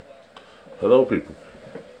Hello, people.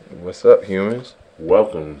 What's up, humans?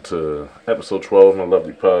 Welcome to episode 12 of my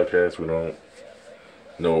lovely podcast. We don't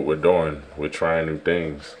know what we're doing. We're trying new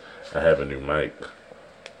things. I have a new mic.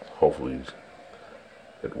 Hopefully,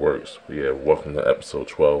 it works. But yeah, welcome to episode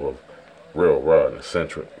 12 of Real Raw and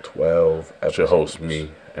Eccentric. 12 It's episodes. your host, me,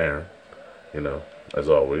 Aaron. As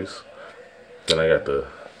always. Then I got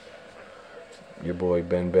Your boy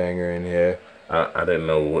Ben Banger in here. I didn't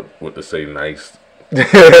know what to say nice. I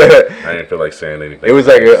It didn't feel like saying anything. was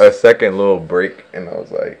like a second little break, and I was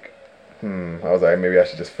like, maybe I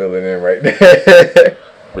should just fill it in right there.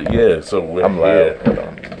 But yeah, so we're I'm here. loud. Hold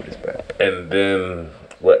on, let me put this back. And then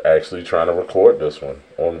we're actually trying to record this one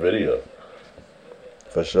on video.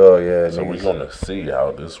 For sure, yeah. So we're going to see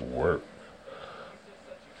how this works.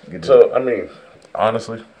 Get So, I mean,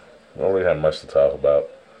 honestly, we don't really have much to talk about.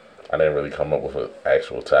 I didn't really come up with an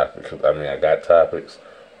actual topic. 'Cause, I mean, I got topics,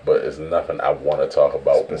 but it's nothing I want to talk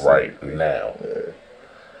about right Specifically. now. Yeah.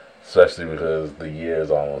 Especially because the year is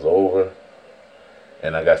almost over.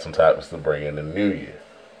 And I got some topics to bring in the new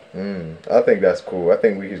year. I think that's cool. I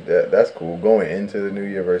think we could. That's cool. Going into the new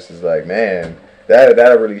year versus like, man,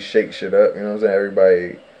 that'll really shake shit up. You know what I'm saying?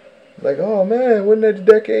 Everybody like, oh man, wasn't that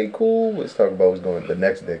decade cool? Let's talk about what's going the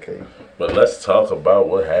next decade. But let's talk about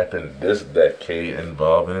what happened this decade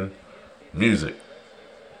involving music.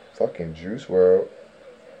 Fucking Juice WRLD.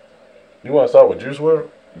 You want to start with Juice WRLD?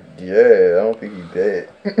 Yeah, I don't think he did.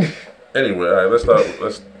 Anyway, all right, let's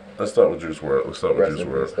start with Juice WRLD. Let's start with Rest Juice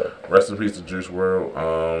in peace, WRLD. Rest in peace to Juice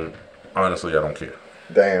WRLD. Honestly, I don't care.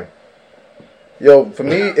 Damn. Yo, for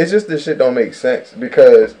me, it's just this shit don't make sense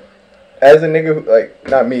because as a nigga, who, like,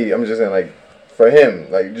 not me, I'm just saying, like, for him,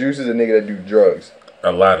 like, Juice is a nigga that do drugs.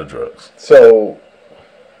 A lot of drugs. So,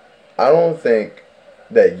 I don't think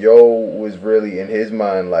that Yo was really in his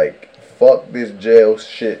mind, like, fuck this jail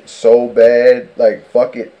shit so bad, like,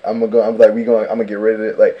 fuck it, I'm gonna get rid of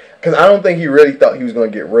it, like, cause I don't think he really thought he was gonna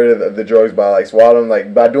get rid of the drugs by, like, swallowing,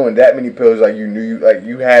 like, by doing that many pills, like,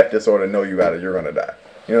 you have to sort of know you're gonna die.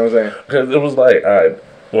 You know what I'm saying? Because it was like, all right,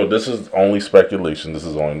 well, this is only speculation. This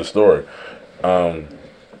is only the story.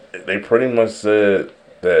 They pretty much said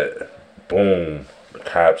that, boom, the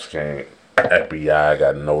cops came. FBI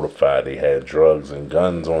got notified they had drugs and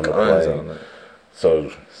guns on the plane.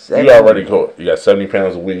 So you already caught. You got 70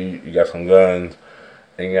 pounds of weed, you got some guns,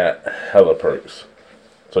 and you got hella perks.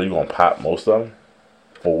 So you gonna pop most of them?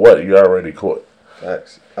 For what? You already caught.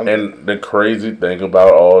 Facts. And the crazy thing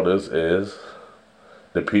about all this is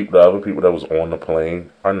the other people that was on the plane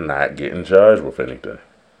are not getting charged with anything.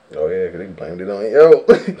 Oh yeah, cause they blamed it on Yo.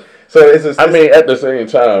 So it's I mean, at the same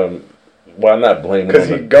time, why not blame it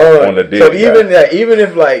because on he gone. on the dead So guy? even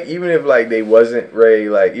if they wasn't ready,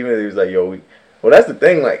 like even if he was like, yo, well that's the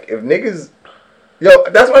thing, like if niggas, yo,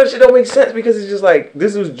 that's why this shit don't make sense because it's just like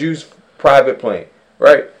this was Juice private plane,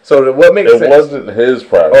 right? So what makes sense? It wasn't his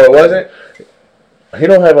private. Oh, it plane. wasn't. He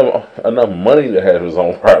don't have enough money to have his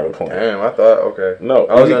own private plane. Damn, I thought okay. No,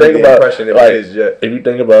 I was if you under think the about impression it was like, his jet. if you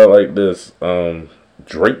think about it like this,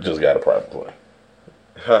 Drake just got a private plane.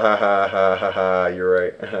 Ha ha ha ha ha ha. You're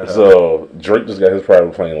right. So Drake just got his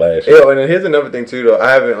private plane last year. Yo, and then here's another thing too, though.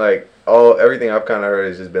 I haven't everything I've kind of heard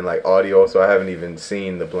has just been like audio, so I haven't even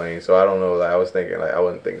seen the plane. So I don't know. Like I was thinking, like I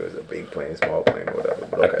wasn't thinking it was a big plane, small plane, or whatever.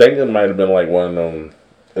 But okay. I think it might have been like one of them.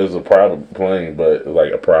 It was a private plane, but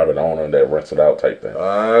like a private owner that rents it out type thing.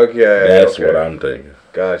 Okay. That's okay. what I'm thinking.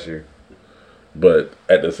 Got you. But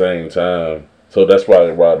at the same time, so that's why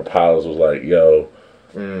the pilots was like, "Yo,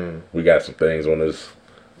 we got some things on this.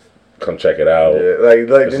 Come check it out." Yeah, like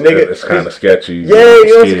the nigga. It's kind of sketchy. Yeah, you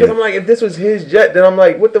know, Sketchy. because I'm like, if this was his jet, then I'm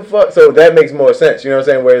like, what the fuck? So that makes more sense. You know what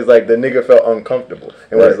I'm saying? Whereas like the nigga felt uncomfortable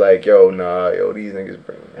and was like, yo, these niggas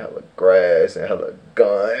bring hella grass and hella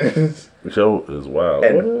guns. The show is wild.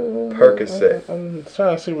 And Percocet. I'm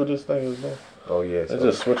trying to see what this thing is doing. Oh yeah, It's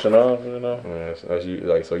just switching off, you know.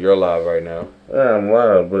 Yeah, so you're live right now. Yeah, I'm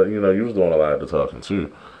live, but you was doing a lot of the talking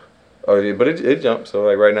too. Oh yeah, but it jumps. So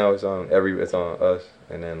like right now it's on us,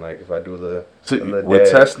 and then like if I do We're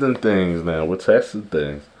testing things now. We're testing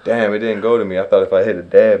things. Damn, it didn't go to me. I thought if I hit a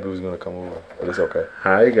dab, it was gonna come over, but it's okay.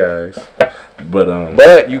 Hi guys, but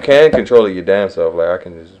But you can control it your damn self. Like I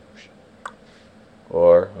can just,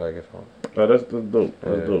 or like if I'm. Oh, that's dope.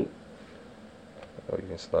 That's dope. Oh, you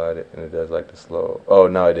can slide it, and it does like the slow. Oh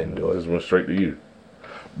no, it didn't do It it. just went straight to you.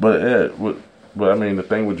 But yeah, but I mean the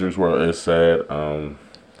thing with Juice WRLD is sad.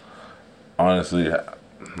 Honestly,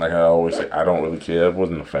 like I always say, I don't really care. I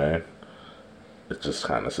wasn't a fan. It's just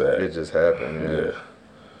kind of sad. It just happened. Yeah.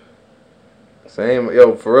 Same,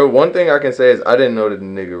 yo, for real. One thing I can say is I didn't know that the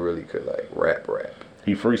nigga really could like rap.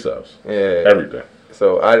 He freestyles. Yeah. Everything.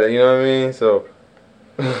 So you know what I mean. So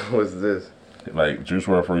What's this? Like Juice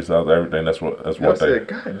WRLD freestyles everything. That's one I thing. said,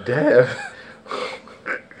 God damn.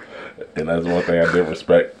 And that's one thing I did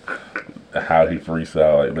respect. How he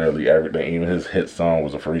freestyled, like literally everything. Even his hit song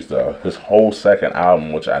was a freestyle. His whole second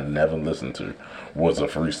album, which I never listened to, was a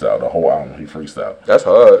freestyle. The whole album he freestyled. That's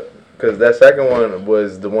hard. Cause that second one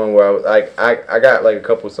was the one where I was like, I got like a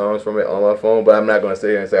couple songs from it on my phone, but I'm not gonna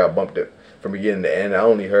sit here and say I bumped it from beginning to end. I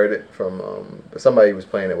only heard it from somebody was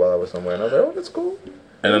playing it while I was somewhere, and I was like, oh, that's cool.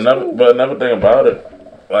 And another thing about it,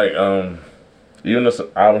 like even this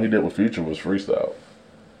album he did with Future was freestyle.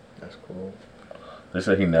 That's cool. They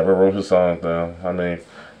said he never wrote his songs down. I mean,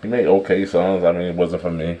 he made okay songs. I mean, it wasn't for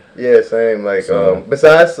me. Yeah, same. Like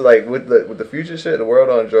besides like with the Future shit, the World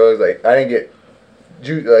on Drugs, like I didn't get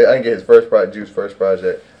his Juice first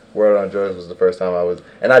project. World on Drugs was the first time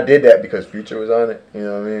and I did that because Future was on it. You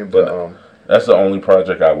know what I mean? But that's the only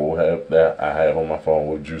project I will have that I have on my phone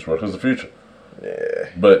with Juice WRLD because the Future. Yeah.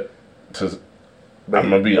 But I'm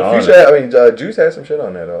gonna be honest. Juice had some shit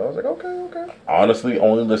on there though. I was like, okay. Honestly,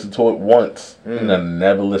 only listened to it once, and I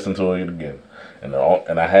never listened to it again. And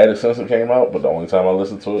I had it since it came out, but the only time I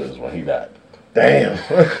listened to it is when he died. Damn.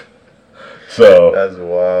 So that's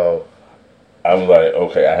wild. I was like,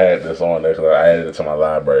 okay, I had this on there because I added it to my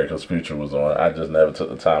library because Future was on. I just never took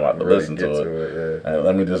the time out to listen to it. Yeah. And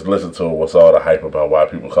let me just listen to it. What's all the hype about why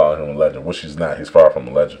people calling him a legend? Which he's not. He's far from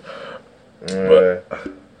a legend. But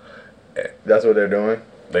that's what they're doing.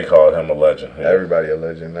 They called him a legend. Yeah. Everybody a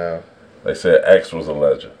legend now. They said X was a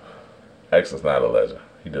legend. X is not a legend.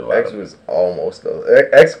 He did a lot. X was almost a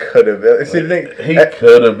X could have been. See, he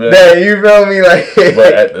could have been. Man, you feel me? Like,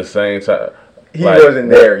 but at the same time, he wasn't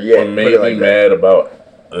there yet. What made me mad about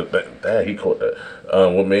he caught that.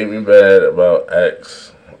 What made me mad about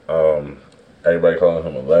X? Everybody calling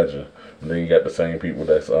him a legend. And then you got the same people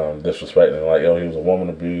that's disrespecting, like, yo, he was a woman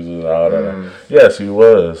abuser and all that. Yes, he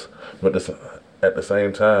was, but at the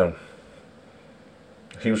same time,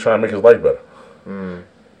 he was trying to make his life better.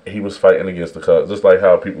 He was fighting against the cause, just like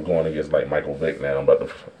how people going against like Michael Vick now about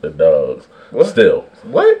the dogs. What? Still,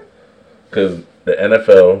 what? Because the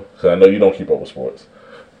NFL, because I know you don't keep up with sports,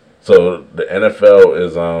 so the NFL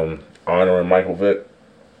is honoring Michael Vick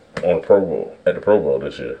on the Pro Bowl at the Pro Bowl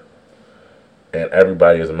this year. And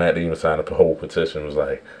everybody is mad. They even signed a whole petition. It was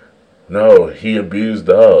like, no, he abused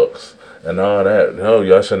dogs and all that. No,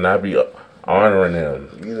 y'all should not be honoring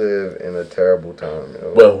him. We live in a terrible time.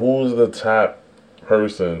 Yo. But who's the top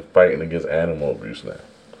person fighting against animal abuse now?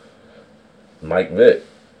 Mike Vick.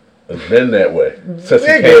 It's been that way since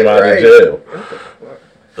he came out of jail.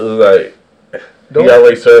 It was like, he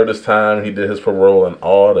already served his time. He did his parole and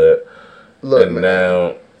all that. Look, and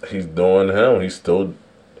now he's doing him. He's still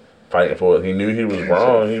fighting for it. He knew he was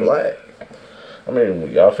wrong. He was, I mean,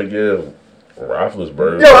 y'all forgive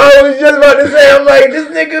Roethlisberger. Yo, I was just about to say, I'm like, this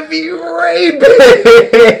nigga be raping.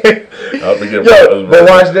 I'll forgive Roethlisberger. But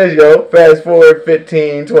watch this, yo. Fast forward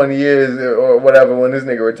 15, 20 years or whatever, when this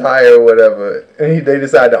nigga retire or whatever, and they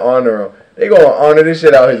decide to honor him. They gonna honor this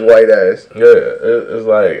shit out his white ass. Yeah, it's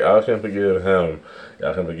like, y'all can forgive him.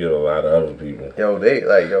 Y'all can forgive a lot of other people. Yo,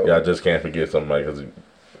 y'all just can't forget somebody because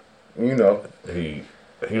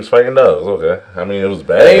he was fighting dogs, okay. I mean, it was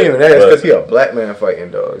bad. It ain't even that. It's because he a black man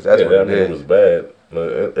fighting dogs. That's what it is. It was bad. But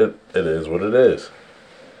it is what it is.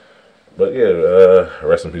 But yeah,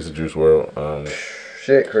 rest in peace of Juice WRLD.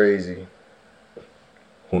 Shit crazy.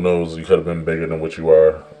 Who knows? You could have been bigger than what you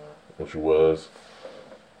are, what you was.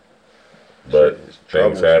 But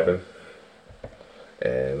things happen.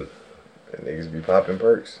 And niggas be popping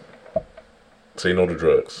perks. Say no to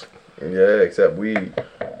drugs. Yeah, except weed.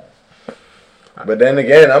 But then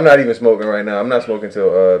again, I'm not even smoking right now. I'm not smoking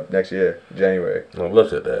till next year, January. Well,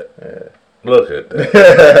 look at that. Yeah. Look at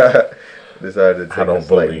that. Decided to take a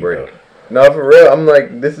slight break. Them. No, for real. I'm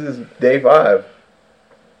like, this is day 5.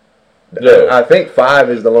 Yeah. I think 5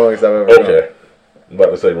 is the longest I've ever gone. I'm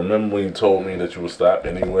about to say, remember when you told me that you would stop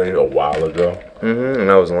anyway a while ago? And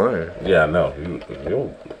I was lying. Yeah, I know.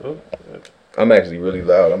 I'm actually really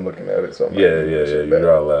loud. I'm looking at it. So yeah, you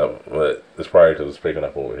are loud. But it's probably because it's picking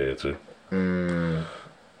up over here, too.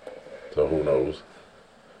 So who knows?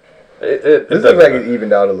 This looks like it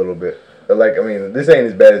evened out a little bit. Like, I mean, this ain't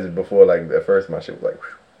as bad as before. Like, at first my shit was like,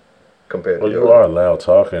 whew, compared to you are a loud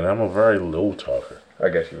talker, I'm a very low talker. I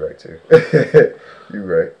guess you're right, too. You're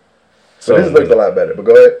right. So this looks a lot better, but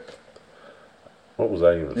go ahead. What was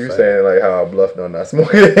I even saying? You saying, like, how I bluffed on not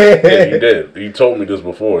smoking. Yeah, you did. You told me this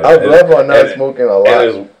before. I bluffed on not smoking a lot.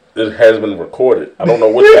 And it has been recorded. I don't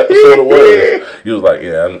know which episode it was. You was like,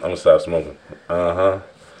 yeah, I'm going to stop smoking.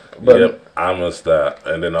 Yep, I'm going to stop.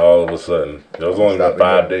 And then all of a sudden, it was only been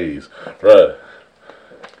 5 days. Bruh,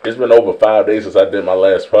 It's been over 5 days since I did my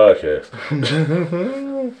last podcast.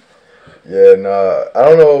 Yeah, nah. I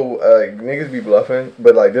don't know. Niggas be bluffing,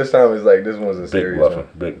 but like this time it's like this one's a serious one.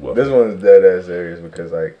 Big bluffing. This one's dead ass serious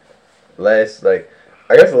because like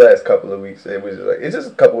I guess the last couple of weeks it was like it's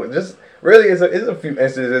just a couple. Just really, it's a few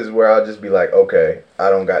instances where I'll just be like, okay, I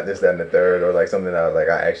don't got this, that, and the third, or like something that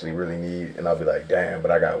I actually really need, and I'll be like, damn,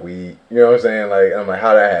 but I got weed. You know what I'm saying? Like I'm like,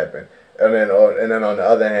 how that happened? And then on the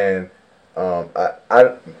other hand,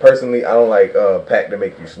 I personally I don't like pack to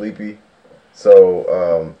make you sleepy.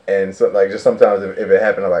 So and so like just sometimes if it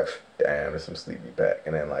happened, I'm like, damn, there's some sleepy pack,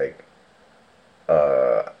 and then like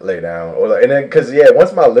lay down or like, and then because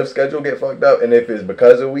once my lift schedule get fucked up, and if it's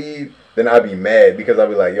because of weed, then I'd be mad because I'd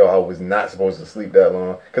be like, yo, I was not supposed to sleep that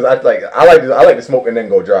long because I like to smoke and then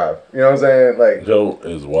go drive. You know what I'm saying? Like Joe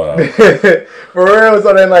is wild for real.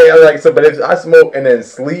 So then but if I smoke and then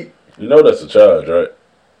sleep, you know that's a charge, right?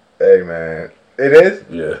 Hey man, it is.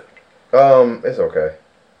 Yeah. It's okay.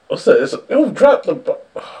 What's that? It dropped the.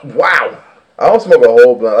 Wow. I don't smoke a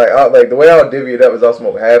whole blunt. Like the way I'll divvy it up is I'll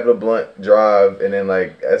smoke half the blunt, drive, and then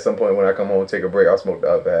like at some point when I come home and take a break, I'll smoke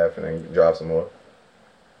the other half and then drive some more.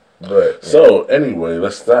 But so anyway,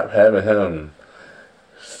 let's stop having him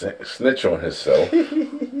snitch on himself.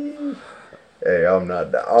 Hey, I'm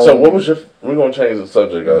not. So what was your? We're gonna change the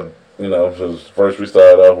subject. You know, because first we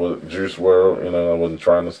started off with Juice WRLD. You know, I wasn't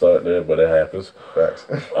trying to start there, but it happens. Facts.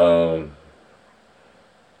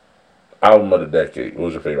 Album of the decade. What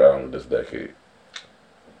was your favorite album of this decade?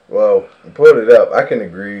 Well, you pulled it up. I can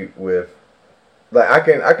agree with, like, I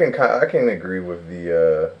can agree with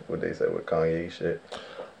the what they say with Kanye shit.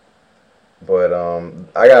 But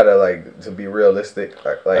I gotta like to be realistic.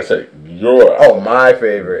 Like I said your. My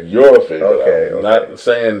favorite. Your favorite. Okay. Not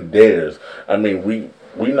saying theirs. I mean we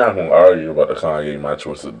not gonna argue about the Kanye My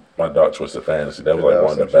Dark Twisted Fantasy. That was like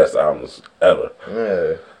one of the best albums ever.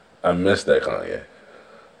 Yeah. I miss that Kanye.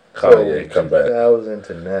 Kanye, come back. 2000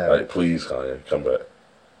 to now. Like, please, Kanye, come back.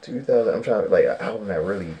 2000. I'm trying to like an album that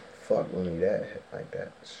really fucked with me that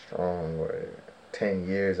strong. Or 10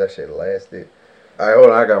 years that shit lasted. All right, hold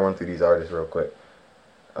on. I gotta run through these artists real quick.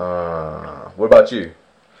 What about you?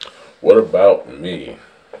 What about me?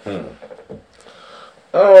 I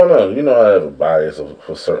don't know. You know, I have a bias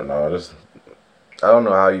for certain artists. I don't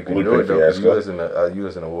know how you can do it though. Cause you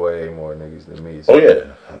listen to way more niggas than me. So. Oh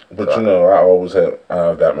yeah, but so you know, I always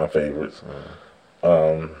I've got my favorites.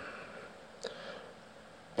 But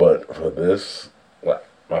for this, like,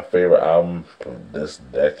 my favorite album from this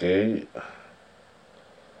decade,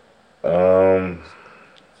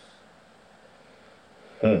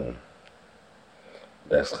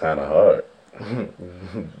 that's kind of hard.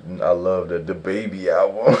 I love the Baby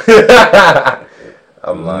album.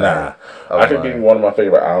 I'm lying. Nah, I could give you one of my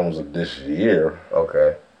favorite albums of this year.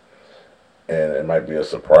 Okay. And it might be a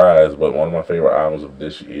surprise, but one of my favorite albums of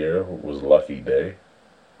this year was Lucky Day.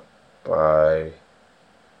 By?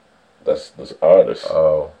 That's this artist.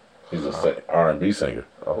 Oh. He's a R&B singer.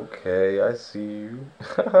 Okay, I see you.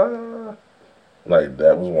 Like,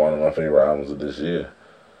 that was one of my favorite albums of this year.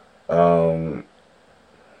 And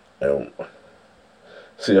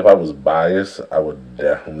see, if I was biased, I would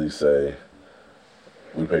definitely say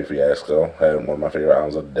Lupe Fiasco had one of my favorite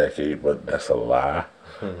albums of the decade, but that's a lie.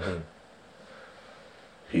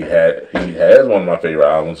 He has one of my favorite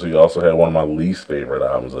albums. He also had one of my least favorite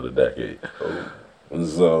albums of the decade. Oh.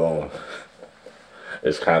 So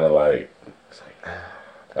it's kind of like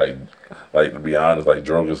to be honest, like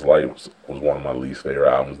Drogas Light was one of my least favorite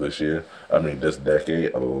albums this year. I mean, this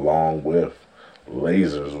decade, along with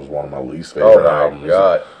Lasers was one of my least favorite albums. Oh my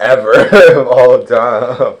God, ever of all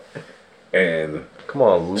time. And come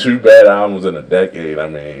on, Luke. 2 bad albums in a decade. I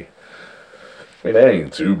mean, that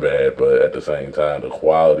ain't too bad, but at the same time, the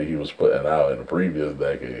quality he was putting out in the previous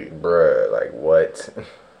decade. Bruh, like what?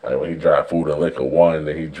 Like when he dropped Food and Liquor 1,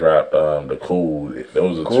 then he dropped The Cool.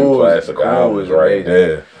 Those are 2 classic albums right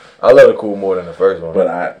there. I love The Cool more than the first one. But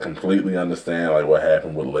I completely understand like what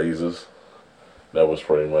happened with Lasers. That was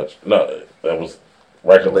pretty much that was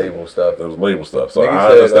record label stuff. That was label stuff. So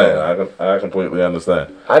I understand. I completely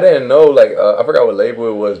understand. I didn't know like I forgot what label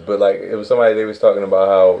it was, but like it was somebody they was talking about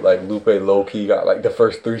how like Lupe low key got like the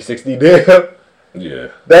first 360 deal. Yeah.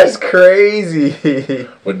 That's crazy.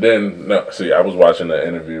 But then, no, see, I was watching an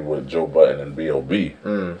interview with Joe Budden and B.O.B.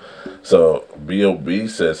 So B.O.B.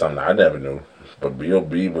 said something I never knew. But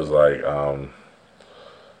B.O.B. was like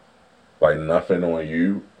Nothing on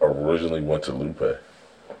You originally went to Lupe.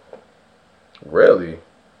 Really?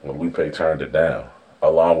 When Lupe turned it down.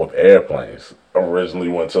 Along with Airplanes, originally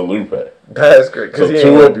went to Lupe. That's great. So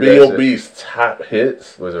 2 of B.O.B.'s top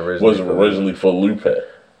hits was originally for Lupe.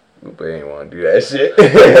 Lupe ain't want to do that shit.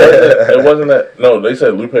 It wasn't that. No, they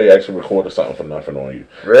said Lupe actually recorded something for Nothing on You.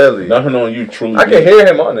 Really? Nothing on You truly. I can hear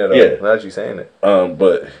him on there though. Yeah. Now that you saying it.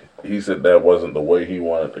 But he said that wasn't the way he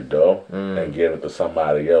wanted to go, and give it to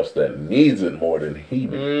somebody else that needs it more than he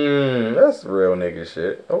did. That's real nigga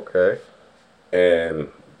shit. Okay. And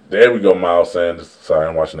there we go, Miles Sanders. Sorry,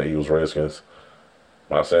 I'm watching the Eagles Redskins.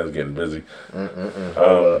 Miles Sanders getting busy.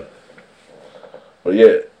 But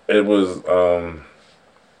yeah, it was.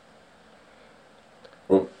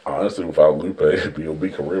 Honestly, without Lupe, B.O.B.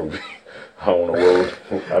 career would be. I don't know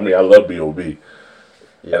what. I mean, I love B.O.B.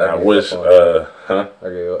 Yeah, and I wish. Okay,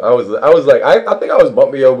 I was like, I think I was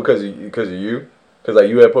bumping yo because of you, because like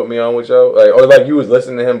you had put me on with yo, like, or like you was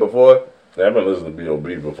listening to him before. I've been listening to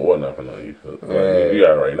B.O.B. before Nothing on You. Like, you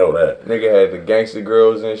already know that. Nigga had the gangster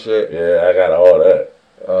girls and shit. Yeah, I got all that.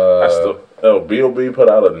 I still. B.O.B. put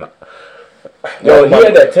out a. Yo, he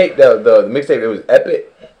had that tape, the mixtape. It was Epic.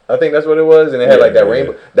 I think that's what it was, and it had like that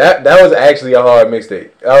rainbow. That was actually a hard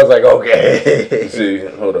mixtape. I was like, okay. See,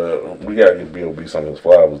 hold up, we gotta give B.O.B. some of his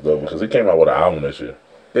flowers though, because he came out with an album this year.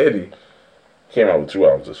 Did he? Came out with 2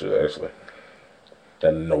 albums this year actually,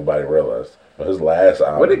 that nobody realized. But his last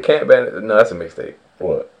album. What did Can't Bandit? No, that's a mixtape.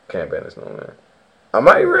 What? Can't Bandit Snowman. I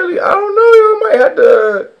might really. I don't know. You might have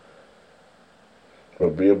to.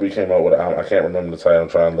 But B.O.B. came out with an album. I can't remember the title. I'm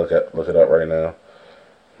trying to look it up right now.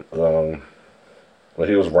 But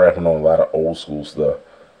he was rapping on a lot of old school stuff.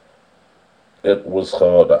 The album was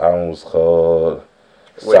called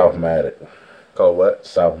Southmatic. Called what?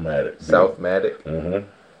 Southmatic. Southmatic? Mm-hmm.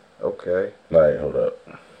 Okay. Like, hold up.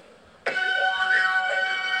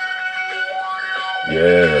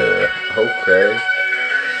 Yeah. Okay.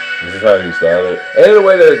 This is how he started. Ain't there a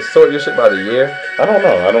way to sort your shit by the year? I don't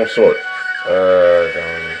know. I don't sort.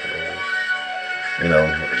 You know,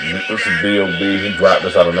 this is B.O.B. He dropped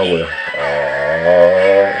this out of nowhere.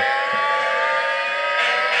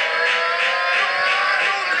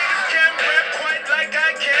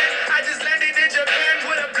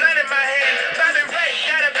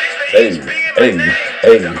 Hey.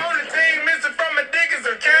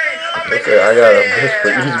 Okay, I got a bitch for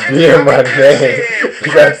each B in my name. We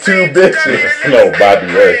got 2 bitches. No, Bobby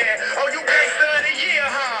Ray.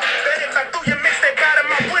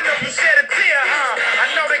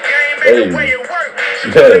 Hey.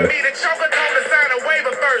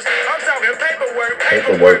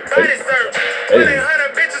 Paperwork. Hey.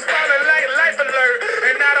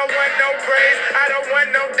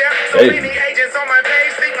 So many agents on my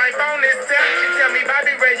page think my phone is tapped. She tell me,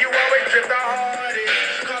 Bobby Ray, you always drip the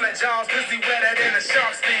hardest. Call it Jaws, pussy wetter than a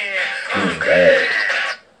shark's fin. Bad.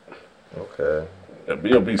 Okay. Yeah,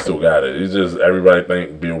 B.O.B. still got it. It's just everybody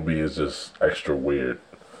think B.O.B. is just extra weird.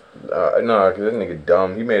 No, because this nigga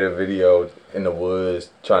dumb. He made a video in the woods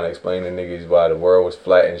trying to explain to niggas why the world was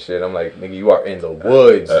flat and shit. I'm like, nigga, you are in the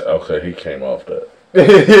woods. Okay, he came off that.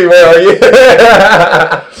 Well,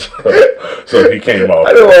 yeah. So he came off.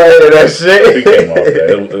 I didn't want to hear that shit. He came off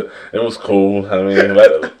that. It was cool. I mean,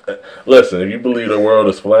 listen, if you believe the world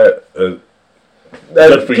is flat,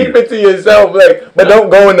 keep it to yourself, like, but don't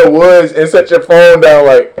go in the woods and set your phone down,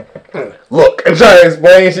 like, look, and try to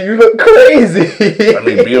explain shit. You look crazy. I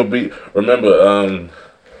mean, B.O.B.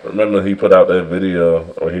 Remember he put out that video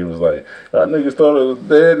where he was like, "Y'all niggas thought it was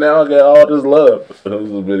dead. Now I got all this love." It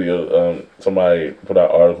was a video. Somebody put out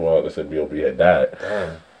an article out that said B.O.B. had died.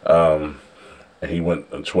 Damn. And he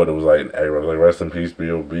went on Twitter, was like, "Everybody like, rest in peace,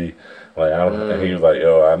 B.O.B." Like, and he was like,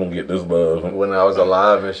 "Yo, I don't get this love when I was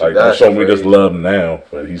alive and shit." Like, don't show me this love now.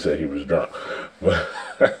 But he said he was drunk.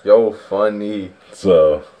 Yo, funny.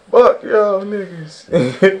 So fuck y'all niggas.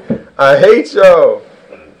 I hate y'all.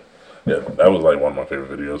 Yeah, that was like one of my favorite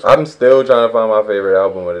videos. I'm still trying to find my favorite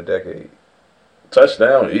album of the decade.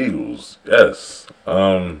 Touchdown Eagles, yes.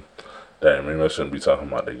 Damn, maybe I shouldn't be talking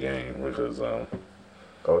about the game because oh,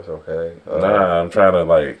 it's okay. Nah, I'm trying to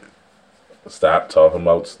like stop talking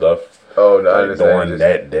about stuff. Oh, no, like, during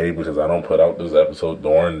that day because I don't put out this episode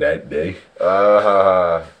during that day.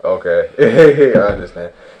 Okay. I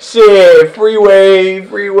understand. Shit, free wave.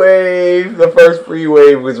 The first free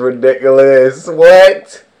wave was ridiculous.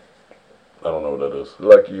 What? I don't know what that is.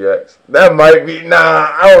 Lucky X. That might be. Nah,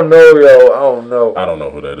 I don't know, yo. I don't know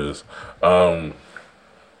who that is.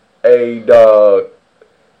 Hey, dog.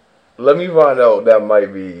 Let me find out. That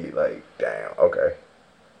might be like, damn. Okay,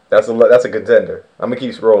 that's a contender. I'm gonna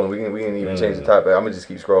keep scrolling. We can even change the topic. I'm gonna just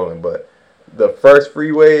keep scrolling. But the first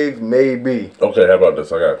free wave, maybe. Okay, how about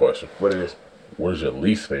this? I got a question. What it is? Where's your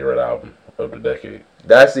least favorite album of the decade?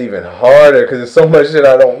 That's even harder because there's so much shit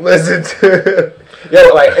I don't listen to. Yo,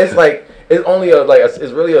 like it's only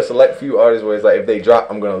it's really a select few artists where it's like if they drop,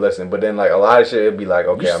 I'm gonna listen. But then like a lot of shit, it'd be like,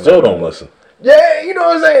 okay, You I'm still not don't gonna listen. Yeah, you know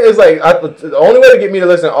what I'm saying? It's like the only way to get me to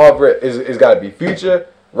listen off rip is it's got to be Future,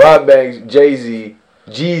 Rob Banks, Jay-Z,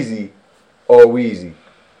 Jeezy, or Weezy.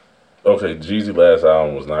 Okay, Jeezy last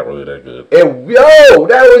album was not really that good.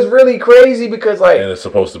 That was really crazy because like And it's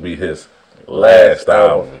supposed to be his last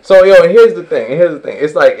album. So and here's the thing.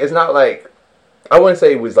 It's like it's not like I wouldn't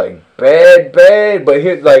say it was like bad, but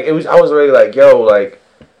here like it was. I was already like, yo, like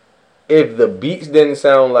if the beats didn't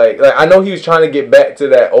sound like I know he was trying to get back to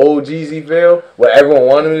that old Jeezy feel, what everyone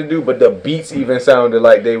wanted him to do, but the beats even sounded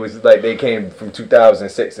like they came from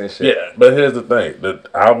 2006 and shit. Yeah, but here's the thing: the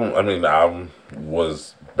album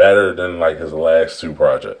was better than like his last two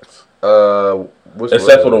projects.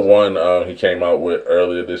 Except for the one he came out with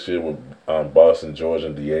earlier this year with Boston George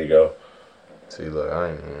and Diego. See, look,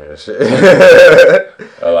 I ain't hear that shit.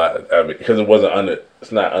 A lot, because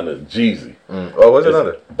it's not under Jeezy. Oh, what's it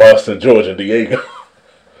under? Boston George and Diego.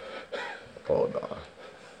 Hold on.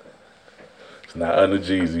 It's not under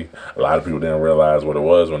Jeezy. A lot of people didn't realize what it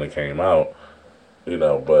was when it came out,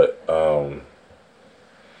 but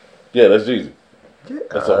yeah, that's Jeezy.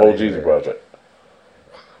 That's a whole Jeezy project.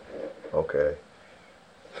 Okay.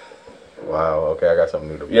 Wow. Okay, I got something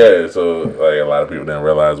new to play. Yeah, so like a lot of people didn't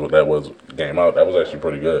realize what that was. Came out. That was actually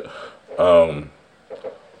pretty good.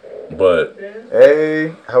 But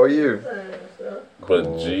hey, how are you? But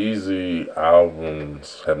Jeezy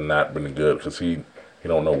albums have not been good because he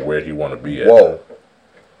don't know where he want to be at. Whoa,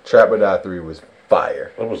 Trap or Die 3 was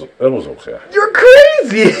fire. It was okay. You're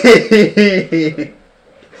crazy.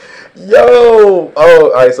 Yo.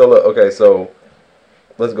 Oh, all right. So look. Okay. So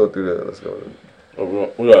let's go through the. Let's go.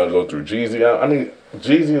 We gotta go through Jeezy. I mean,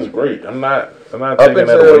 Jeezy is great. I'm not taking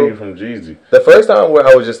that away from Jeezy. The first time where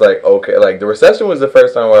I was just like, okay, like the Recession was the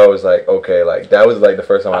first time where I was like, okay, like that was like the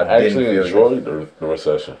first time I didn't feel enjoyed the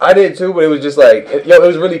Recession. I did too, but it was just like, it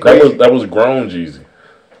was really crazy. That was grown Jeezy.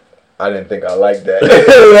 I didn't think I liked that.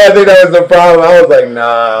 I think that was the problem. I was like,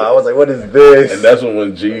 nah. I was like, what is this? And that's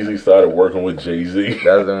when Jeezy started working with Jay-Z.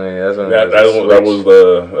 That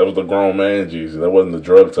was the grown man Jeezy. That wasn't the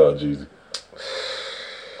drug talk Jeezy.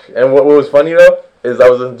 And what was funny though is I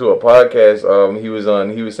was listening to a podcast. He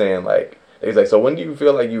was saying like, he's like, so when do you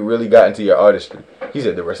feel like you really got into your artistry? He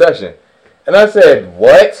said the Recession, and I said,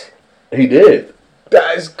 what? He did.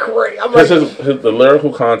 That's crazy. I'm like, the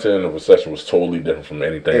lyrical content in the Recession was totally different from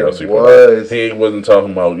anything else he was. He wasn't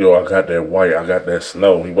talking about, yo, I got that white, I got that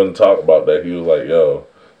snow. He wasn't talking about that. He was like, yo,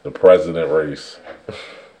 the president race.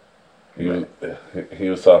 He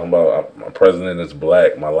was talking about my president is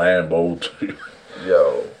black, my Lambo.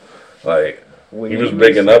 Yo. Like, he was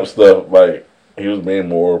making up stuff, like, he was being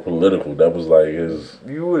more political. That was like his.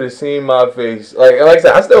 You would have seen my face. Like I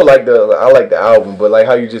said, I still like the album, but like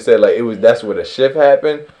how you just said, like that's where the shift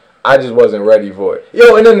happened. I just wasn't ready for it.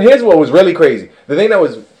 Yo, and then here's what was really crazy. The thing that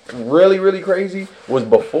was really, really crazy was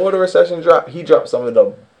before the Recession dropped, he dropped some of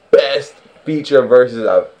the best feature verses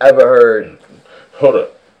I've ever heard. Hold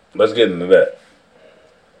up. Let's get into that.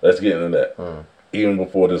 Even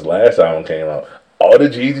before this last album came out, all the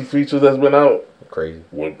Jeezy features that's been out, crazy.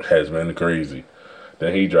 Has been crazy.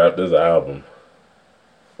 Then he dropped this album.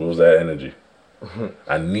 What was that energy?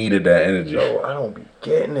 I needed that energy. Yo, I don't be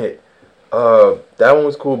getting it. That one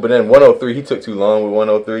was cool, but then 103, he took too long with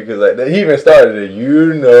 103 because like he even started it.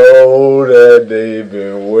 You know that they've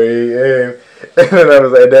been waiting,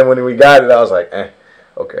 and then when we got it, I was like,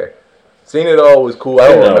 okay. Seen It All was cool. I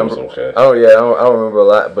don't remember. Okay. I don't remember a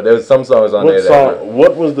lot, but there was some songs on there.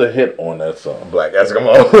 What was the hit on that song? Black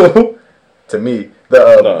Eskimo. To me,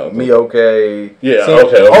 Me Okay. Yeah.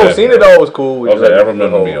 Okay. Oh, Seen It All was cool. Okay, I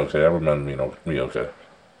remember Me Okay. Me Okay.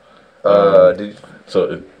 Did you?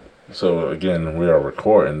 So again, we are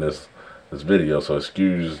recording this video, so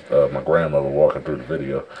excuse my grandmother walking through the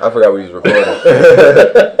video. I forgot we was recording.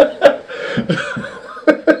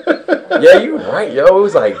 Yeah, you were right, yo. It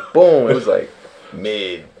was like boom. It was like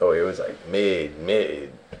mid. Oh, it was like mid.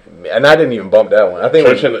 And I didn't even bump that one. I think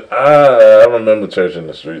I remember Church in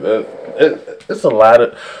the Street. It's a lot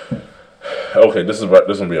of. Okay, this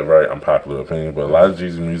gonna be a very unpopular opinion, but a lot of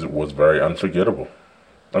Jeezy music was very unforgettable.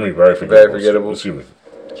 I mean, very forgettable. Very forgettable.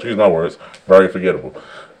 Excuse my words. Very forgettable.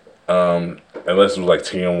 Unless it was like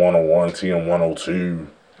TM 101, TM 102.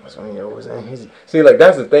 See, like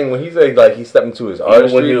that's the thing when he said like he stepped into his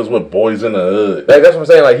artistry. When he was with Boys in the Hood, like that's what I'm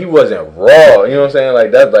saying. Like he wasn't raw. You know what I'm saying?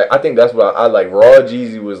 Like that's like I think that's what I like. Raw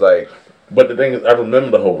Jeezy was like. But the thing is, I remember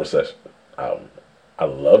the whole Recession album. I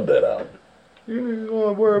love that album.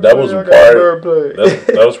 That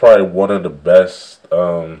was probably one of the best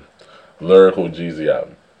lyrical Jeezy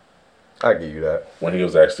albums. I give you that. when he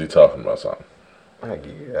was actually talking about something. I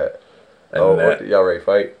give you that. And Y'all ready to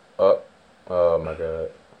fight? Oh my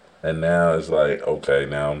god. And now it's like, okay,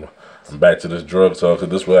 now I'm back to this drug talk because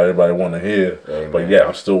this is what everybody want to hear. Hey, but man. yeah,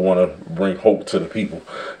 I still want to bring hope to the people.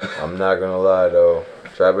 I'm not gonna lie though.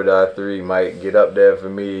 Trap or Die 3 might get up there for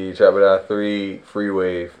me. Trap or Die 3, Free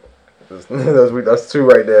Wave. That's two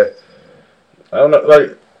right there. I don't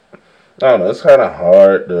know. It's kind of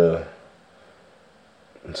hard to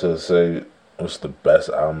say what's the best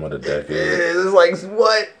album of the decade. It's like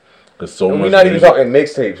what? There's so much. We're not even talking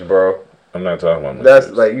mixtapes, bro. I'm not talking about That's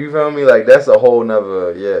mixtapes. like, you feel me? Like, that's a whole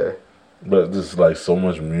nother, yeah. But just like so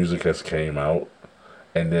much music has came out,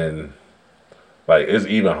 and then like it's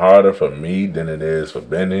even harder for me than it is for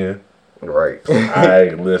Ben here. Right. I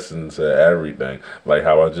listen to everything. Like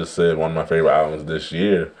how I just said, one of my favorite albums this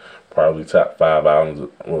year, probably top 5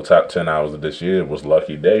 albums, well, top 10 albums of this year was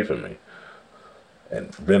Lucky Day for me.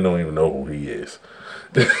 And Ben don't even know who he is.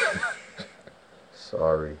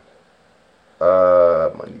 Sorry.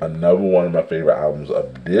 Another one of my favorite albums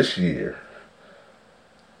of this year,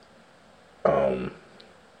 YB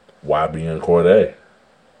and Cordae.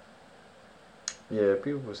 Yeah,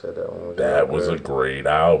 people said that one was That was a great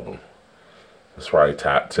album. It's probably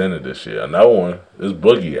top 10 of this year. Another one is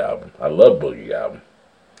Boogie album. I love Boogie album.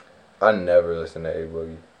 I never listened to A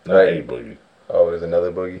Boogie. Not A Boogie. Oh, there's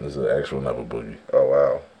another Boogie? There's an actual another Boogie. Oh,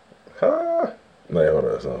 wow. Huh? Like, hold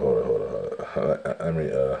on, son. Hold on.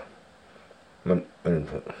 Let me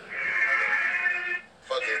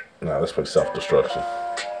nah, let's play Self-Destruction.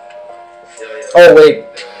 Oh, wait.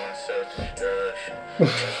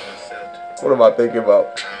 What am I thinking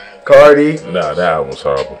about? Cardi. Nah, that album was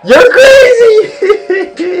horrible. You're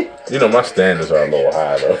crazy! You know, my standards are a little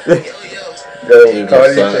high, though. Yo,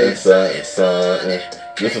 Cardi something.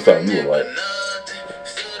 This is something you would like.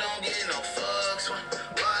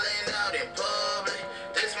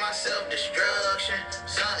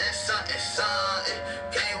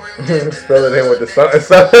 Spell it in with the something.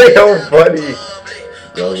 Yo, funny.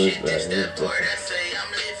 Yo,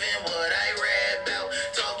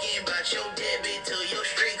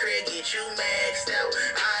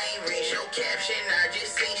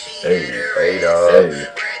 Hey, dog. Hey,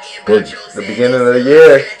 Boogie. The beginning of the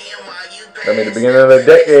year. I mean, the beginning of the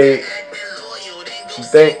decade. What you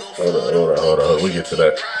think? Hold on. We get to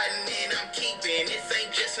that.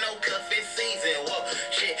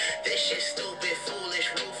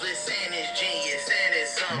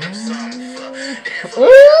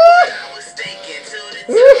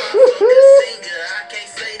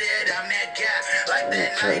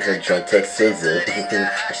 Texas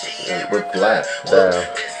with black. Damn.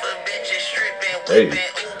 Hey.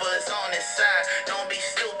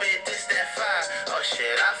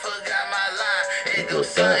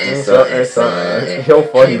 Something. Yo,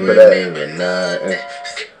 funny for that.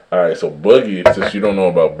 Alright, so Boogie, since you don't know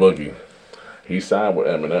about Boogie, he signed with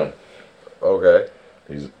Eminem. Okay.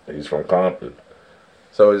 He's from Compton.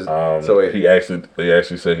 So is they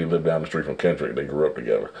actually said he lived down the street from Kendrick. They grew up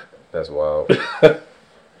together. That's wild.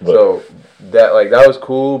 So that was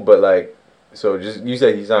cool, but so just you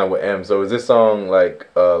said he signed with M. So is this song like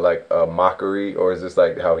a mockery, or is this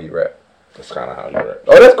like how he rap? That's kind of how he rap.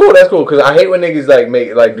 Oh, that's cool. Cause I hate when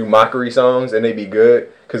niggas do mockery songs and they be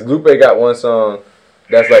good. Cause Lupe got one song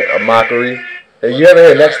that's like a mockery. Hey, you ever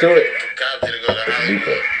hear Next to It? Lupe.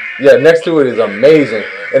 Yeah, Next to It is amazing.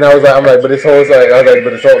 And I was like, but this whole song,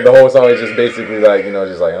 the whole song is just basically like,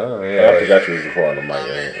 just like, oh yeah. I forgot you was before on the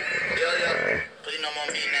mic.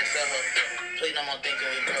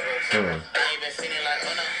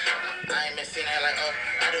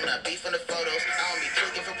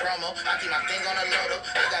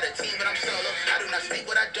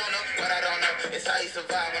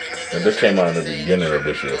 And this came out in the beginning of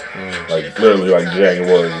this year. Like, literally, like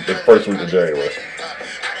January, the first week of January.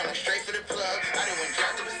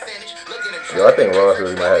 Yo, I think Ross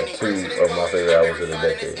really might have 2 of my favorite albums of the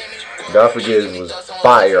decade. God Forgives was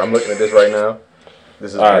fire. I'm looking at this right now.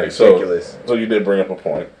 This is ridiculous. So you did bring up a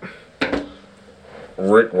point.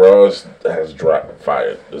 Rick Ross has dropped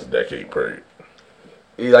fire this decade period.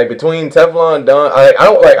 Like between Teflon Don, I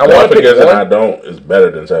don't like. I want to pick one. I don't is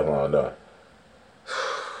better than Teflon Don.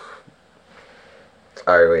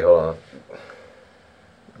 All right, wait, hold on.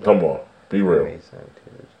 Come on, be real.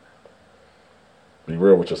 Be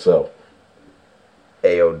real with yourself.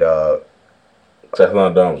 Ayo, dog.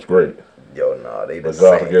 Teflon Don was great. Yo, nah, they the but same.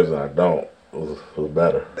 God Forgives and I don't. It was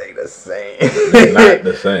better. They the same. They're not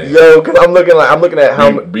the same. Yo, cause I'm looking at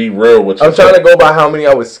how be real with yourself. I'm trying to go by how many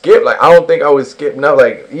I would skip. Like I don't think I would skip enough.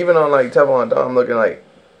 Like even on like Teflon Don, I'm looking like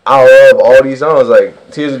I love all these songs. Like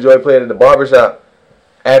Tears of Joy played at the barbershop.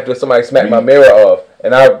 after somebody smacked my mirror off,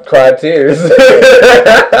 and I cried tears.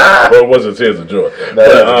 Well, it wasn't tears of joy.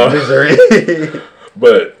 But, misery.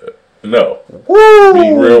 but no. Woo!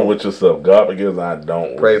 Be real with yourself. God forgives, I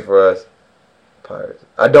don't. Pray for us. Pirates.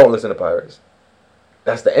 I don't listen to Pirates.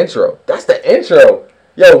 That's the intro.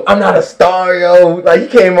 Yo, I'm not a star, yo. Like, he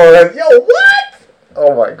came on like, yo, what?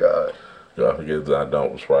 Oh, my God. God forgives, I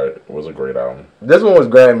don't was a great album. This one was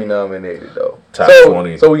Grammy nominated, though. Top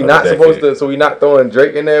 20 So we of not the supposed decade. to, so we not throwing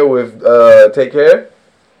Drake in there with Take Care?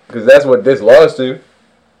 Because that's what this lost to.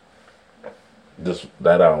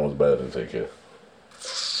 That album was better than Take Care.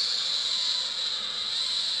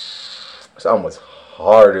 It's almost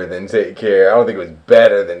harder than Take Care. I don't think it was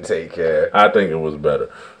better than Take Care. I think it was better.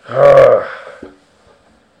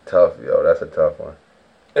 Tough, yo. That's a tough one.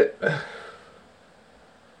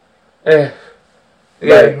 Yeah,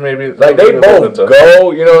 maybe. Like, they both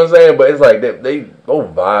go, you know what I'm saying? But it's like, they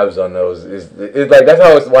both vibes on those. It's like,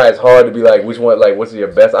 that's why it's hard to be like, which one, like, what's your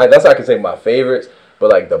best? That's how I can say my favorites. But,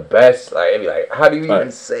 like, the best, like, it'd be like, how do you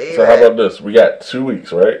even say so that? how about this? We got 2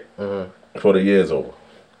 weeks, right? Mm-hmm. Before the year's over.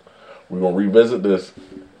 We're going to revisit this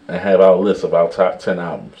and have our list of our top 10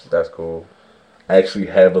 albums. That's cool. Actually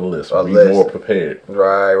have a list. Be list. more prepared.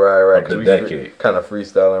 Right. Of the decade. Kind of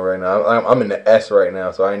freestyling right now. I'm in the S right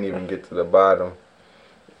now, so I didn't even get to the bottom.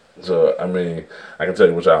 So, I mean, I can tell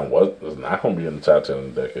you which album was not going to be in the top 10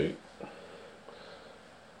 of the decade.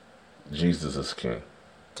 Jesus is King.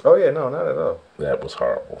 Oh, yeah, no, not at all. That was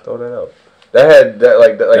horrible. Throw that out.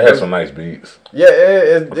 That had some nice beats. Yeah,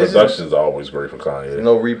 it's Production's always great for Kanye.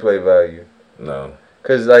 no replay value. No.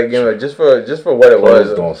 Cause like, you know, just for what it Closed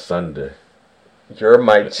was. on Sunday. You're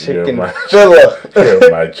my chicken my- filler.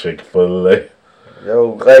 You're my Chick-fil-A. Yo,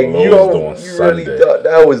 like Closed you on really Sunday. thought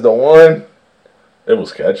that was the one? It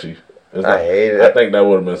was catchy. It's I like- hate it. I think that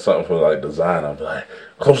would have been something for like design. I'd be like,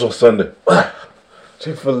 close on Sunday.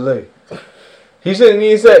 Chick-fil-A. He shouldn't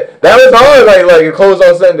even say that was hard. Like it closed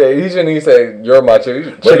on Sunday. He shouldn't even say you're my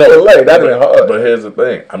Chick-fil-A. That'd been hard. But here's the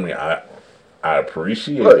thing. I mean, I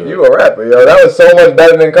appreciate Look, it. you a rapper, yo. That was so much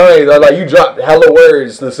better than Kanye's. Like, you dropped hella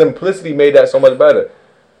words. The simplicity made that so much better.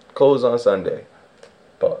 Close on Sunday.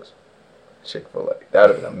 Pause. Chick-fil-A. That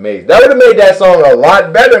would have been amazing. That would have made that song a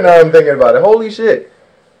lot better now I'm thinking about it. Holy shit.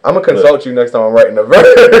 I'm going to consult you next time I'm writing a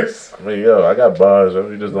verse. I mean, yo, I got bars.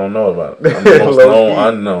 You just don't know about it. I'm the most known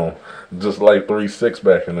unknown. Just like 3-6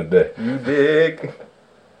 back in the day. You dig?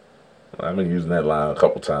 I've been using that line a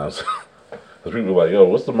couple times. Because people are like, yo,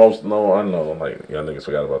 what's the most known unknown? I'm like, y'all niggas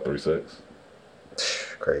forgot about 3-6.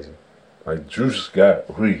 Crazy. Like, Juice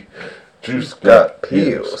got weed. Juice Got got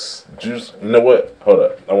pills. pills. Juice, you know what? Hold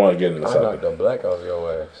up. I want to get into I knocked something. the black off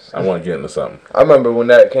your ass. I want to get into something. I remember when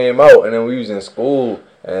that came out, and then we was in school,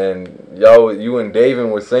 and you and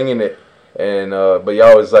David were singing it, and but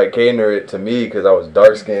y'all was like catering it to me because I was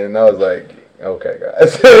dark skinned, and I was like, okay,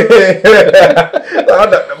 guys, I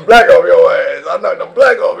knocked the black off your ass. I knocked the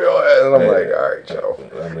black off your ass, and I'm like, all right, Joe.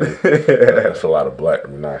 I mean, that's a lot of black to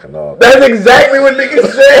be knocking off. That's exactly what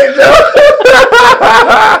niggas said, Joe.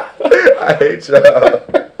 I hate y'all.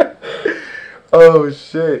 Oh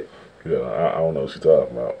shit. Yeah, I don't know what you're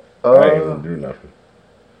talking about. I ain't even do nothing.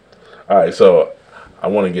 All right, so I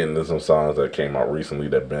want to get into some songs that came out recently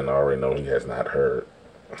that Ben already know he has not heard.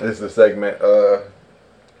 This is the segment.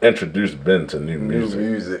 Introduce Ben to new music. New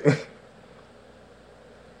music.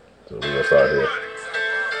 So we're gonna start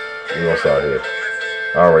here.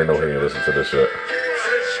 I already know he ain't listen to this shit.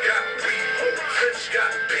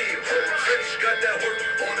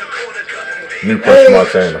 New French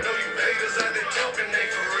Montana.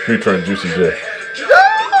 Featuring Juicy J. Yo!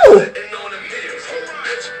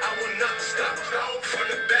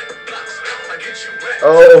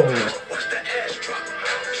 Oh.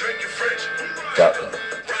 Stop.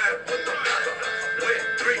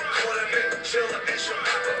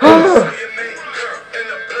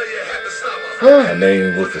 Her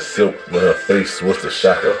name was the silk, but her face was the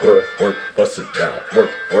shocker. Work, bust it down.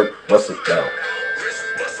 Work, bust it down.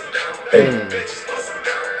 Hey.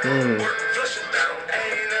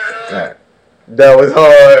 Alright. That was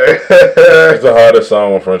hard. It's the hardest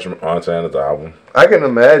song on French Montana's album. I can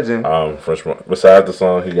imagine. Besides the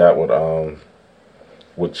song he got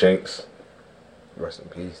with Chinks. Rest in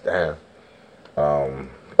peace. Damn.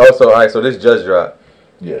 Also, alright, so this just dropped.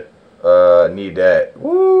 Yeah. Need that.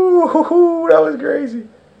 Woo, that was crazy.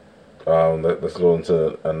 Let's go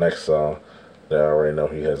into a next song that I already know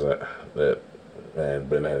he hasn't, that man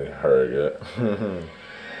Ben hadn't heard yet.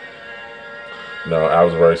 No, I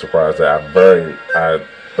was very surprised that I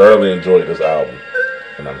thoroughly enjoyed this album,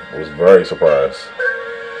 and I was very surprised.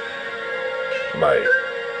 Like,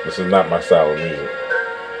 this is not my style of music.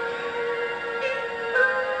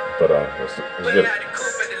 But let's get it.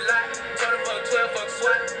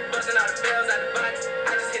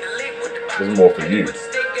 This is more for you.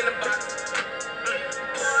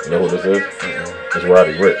 You know who this is? It's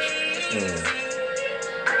Roddy Ricch.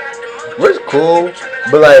 Rich cool,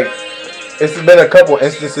 but like, it's been a couple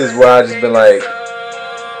instances where I just been like,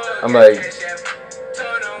 I'm like,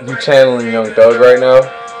 you channeling Young Thug right now.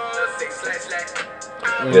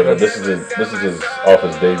 Yeah, but this is his off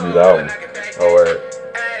his debut album. Oh, word.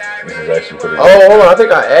 This is actually pretty good. Oh, hold on, I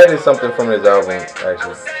think I added something from his album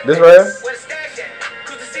actually. This right here?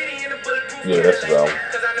 Yeah, that's his album.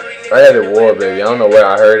 I added War Baby. I don't know where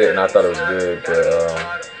I heard it and I thought it was good,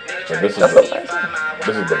 but So this is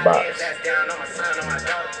the box.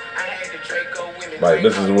 Like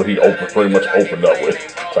this is what he pretty much opened up with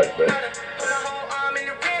type thing.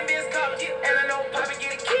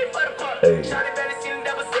 Hey.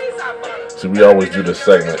 See, we always do this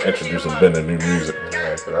segment introducing Ben to new music.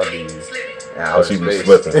 yeah, cause I be Cause he be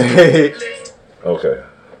slipping. Okay.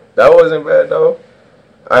 That wasn't bad though.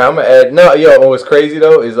 Alright, I'm gonna add. No, yo, what's crazy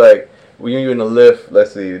though is like when you're in the lift.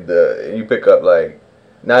 Let's see, you pick up like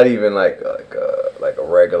not even like a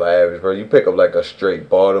regular average person. You pick up like a straight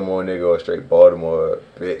Baltimore nigga or a straight Baltimore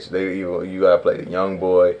bitch. You gotta play the young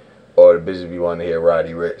boy or the bitches be wanting to hear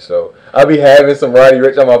Roddy Ricch. So I be having some Roddy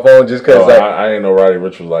Ricch on my phone just cause like I ain't know Roddy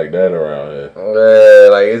Ricch was like that around here.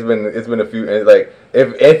 Like it's been a few. And like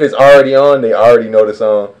if it's already on, they already know the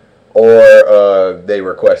song or they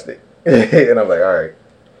request it, and I'm like, all right.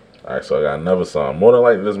 Alright, so I got another song. More than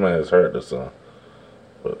likely, this man has heard this song.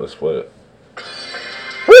 But let's play it.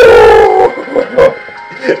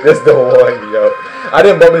 This the one, yo. I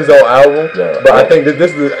didn't bump his whole album, Yeah, but I think that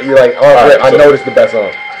this is you're like, oh, Alright, I so- know this is the best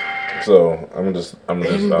song. So I'm just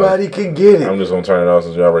Anybody can get I'm it. just gonna turn it off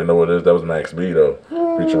since you already know what it is. That was Max B though,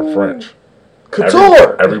 featuring French.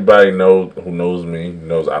 Couture. Everybody who knows me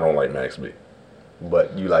knows I don't like Max B.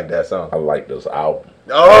 But you like that song? I like this album.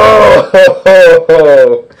 Oh,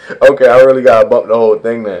 okay. I really gotta bump the whole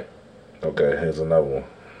thing then. Okay, here's another one.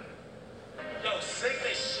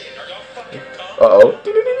 Oh.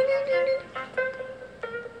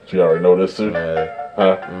 You already know this too, huh?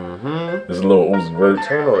 Mm-hmm. This is a little Uzi Vert.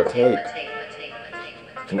 Turn or tape.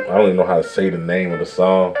 I don't even know how to say the name of the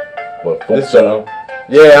song, but This Futsal.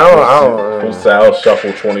 Yeah, I don't. Futsal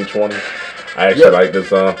Shuffle 2020. I actually like this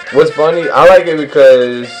song. What's funny? I like it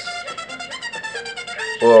because,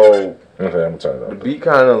 well, Okay, I'm gonna turn it the off. beat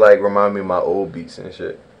kind of like remind me of my old beats and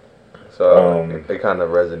shit. So it kind of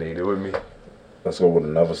resonated with me. Let's go with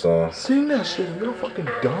another song. Sing that shit, you fucking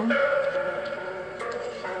dumb.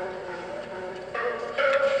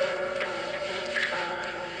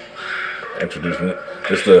 Introduce me.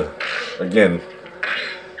 It's the again.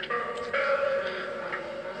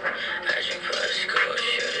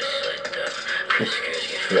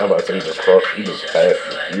 Yeah, I'm about to say you just passed.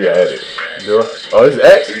 You had it. Oh, this is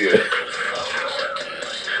X? Yeah.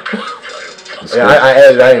 Yeah, I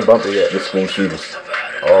added. I ain't bumped it yet. The School Shooters.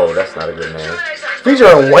 Oh, that's not a good name.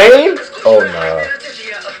 Featuring Wayne? Oh, nah.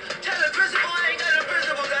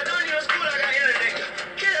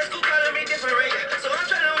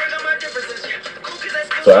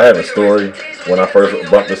 So I have a story. When I first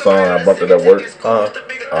bumped the song, I bumped it at work.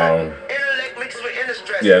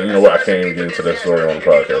 Yeah, you know what? I can't even get into that story on the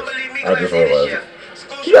podcast. I just realized it.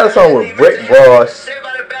 He got a song with Rick Ross.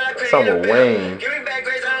 A song with Wayne.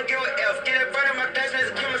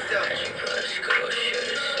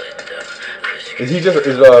 Is he just X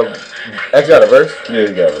got a verse? Yeah,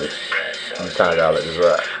 he got it. I'm kind of gotta let this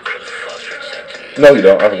rap. No, he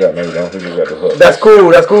don't. I forgot. No, he don't. He just got the hook. That's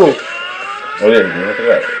cool. That's cool. Oh yeah, he did. I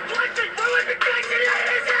forgot.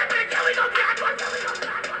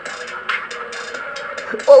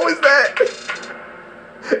 What was that?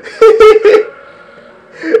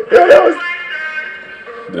 Yo, that was.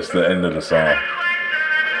 That's the end of the song.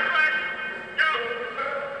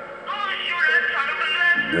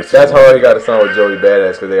 That's how he got a song with Joey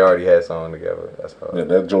Badass because they already had a song together. That's how. Yeah,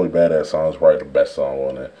 that Joey Badass song is probably the best song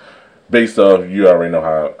on it. Based off, you already know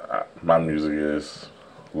how my music is.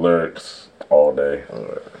 Lyrics all day,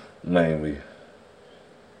 mainly.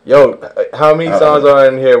 Yo, how many songs are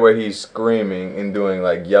in here where he's screaming and doing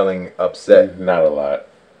like yelling upset? Not a lot.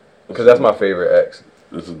 Because that's my favorite X.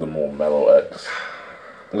 This is the more mellow X.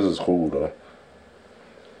 This is cool though.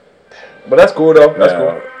 But that's cool though. That's Now,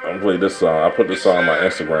 cool. I'm gonna play this song. I put this song on my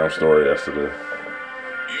Instagram story yesterday.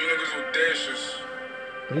 You niggas audacious.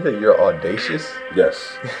 You think you're audacious?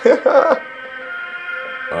 Yes.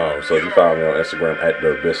 So if you follow me on Instagram at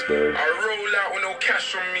 @therbista. I roll out with no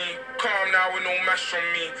cash on me. Calm now with no mash on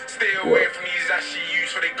me. Stay away from these ashy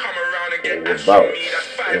youths for they come around and get We're ash on about, me. That's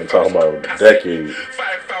we're talking about 5,000 decades.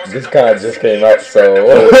 5,000 This kind of just came out,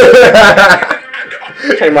 so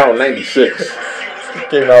Came out in '96.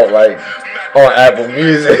 came out like on Apple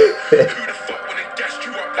Music.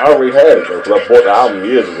 I already had it though, because I bought the album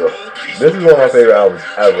years ago. This is one of my favorite albums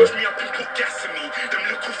ever.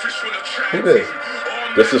 Who this?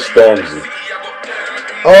 This is Stormzy.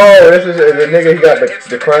 Oh, this is the nigga. He got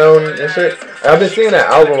the crown and shit. I've been seeing that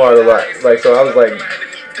album art a lot. Like, so I was like,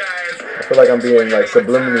 I feel like I'm being like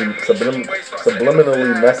subliminally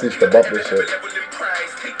messaged to bump this shit.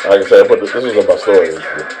 Like I said, this was on my story.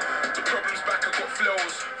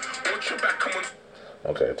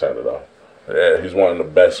 Okay, turn it off. Yeah, he's one of the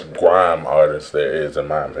best grime artists there is, in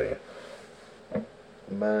my opinion.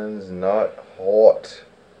 Man's not hot.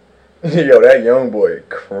 Yo, that young boy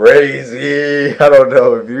crazy. I don't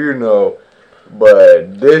know if you know,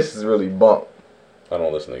 but this is really bump. I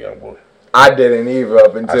don't listen to Young Boy. I didn't either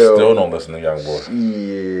up until. I still don't listen to Young Boy.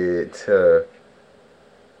 Shit.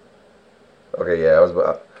 Okay, yeah,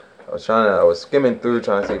 I was skimming through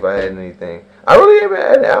trying to see if I had anything. I really haven't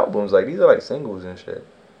had albums. Like, these are like singles and shit.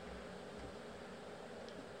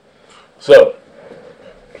 So,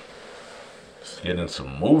 let's get into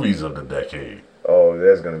some movies of the decade. Oh,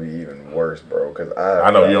 that's gonna be even worse, bro. Cause I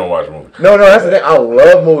know you don't watch movies. No, that's the thing. I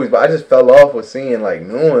love movies, but I just fell off with seeing like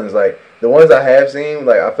new ones. Like the ones I have seen,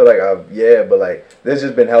 like I feel like but like there's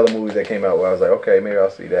just been hella movies that came out where I was like, okay, maybe I'll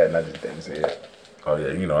see that, and I just didn't see it. Oh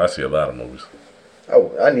yeah, I see a lot of movies.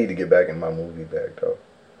 I need to get back in my movie bag though.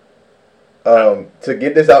 To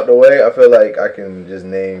get this out the way, I feel like I can just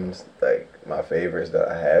name like my favorites that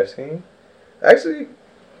I have seen. Actually,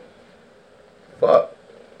 fuck.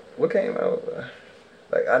 What came out?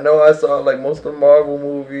 Like, I know I saw, like, most of the Marvel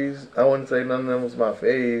movies. I wouldn't say none of them was my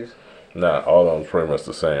faves. Nah, all of them pretty much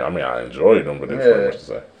the same. I mean, I enjoyed them, but they're pretty much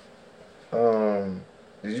the same.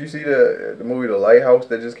 Did you see the movie The Lighthouse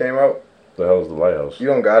that just came out? The hell is The Lighthouse? You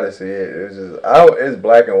don't gotta see it. It's just, it's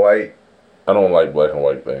black and white. I don't like black and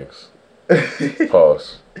white things.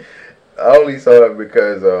 Pause. I only saw it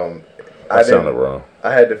because, I sounded wrong.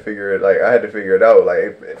 I had to figure it out.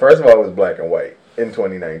 Like, first of all, it was black and white in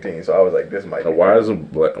 2019, so I was like, this might. Now, why is a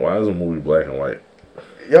movie black and white?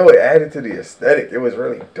 Yo, it added to the aesthetic. It was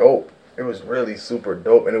really dope. It was really super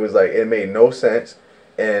dope, and it was like it made no sense,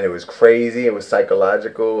 and it was crazy. It was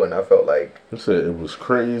psychological, and I felt like you said it was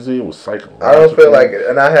crazy. It was psychological. I don't feel like it,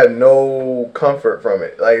 and I have no comfort from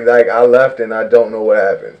it. Like I left, and I don't know what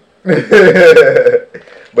happened.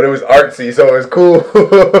 But it was artsy, so it was cool.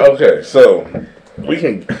 Okay, so we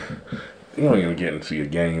can. You don't even get into your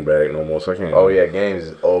game bag no more, so I can't. Oh yeah, games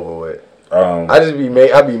is over with. I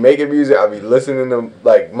be making music. I be listening to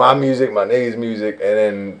like my music, my niggas' music, and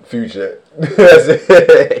then Future. That's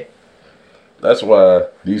it. That's why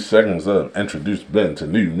these segments have introduced Ben to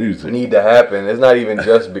new music. Need to happen. It's not even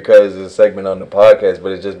just because it's a segment on the podcast,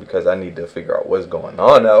 but it's just because I need to figure out what's going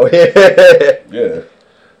on out here. Yeah.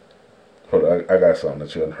 Hold on, I got something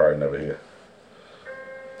that you'll probably never hear.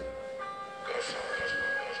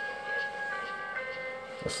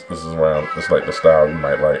 This is around. It's like the style you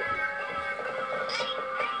might like.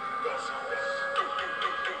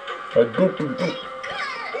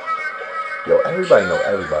 Yo, everybody know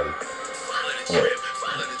everybody.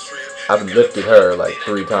 I've lifted her like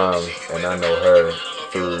 3 times, and I know her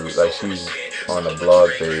through like she's on a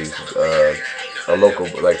blog page, a local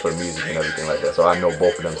like for music and everything like that. So I know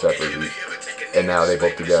both of them separately, and now they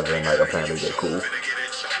both together, and like apparently they're cool.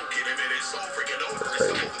 That's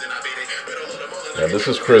crazy. Yeah, this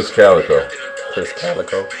is Chris Calico. Chris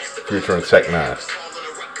Calico. Featuring Tech 9. This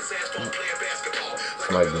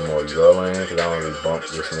might be more your lane because I don't really bump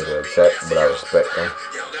this nigga Tech, but I respect him.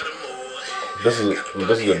 This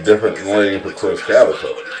is a different lane for Chris Calico.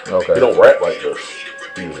 Okay. He don't rap like this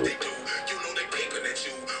usually.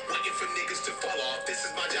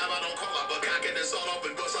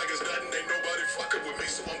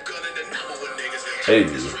 Hey.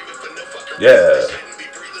 Yeah.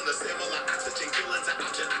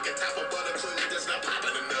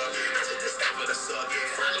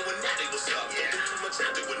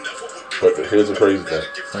 But here's the crazy thing.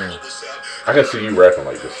 I can see you rapping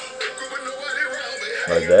like this.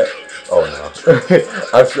 Like that? Oh no.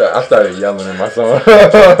 I started yelling in my song.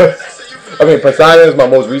 I mean, Poseidon is my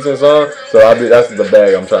most recent song, so that's the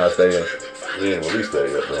bag I'm trying to stay in. We ain't released that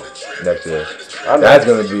yet, though. Next year. That's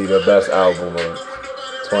going to be the best album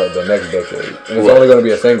of the next decade. And it's only going to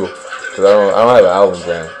be a single, because I don't have an album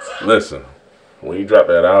plan. Listen, when you drop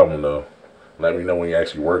that album, though, let me know when you're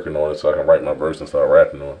actually working on it so I can write my verse and start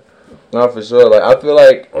rapping on it. Not for sure. Like, I feel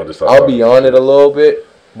like I'll be on it a little bit,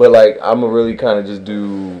 but, like, I'm going to really kind of just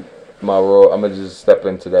do my role. I'm going to just step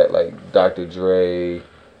into that, like, Dr. Dre,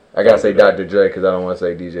 I gotta say Dr. Dre because I don't want to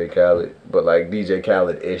say DJ Khaled, but like DJ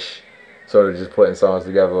Khaled-ish, sort of just putting songs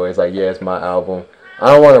together where it's like, yeah, it's my album. I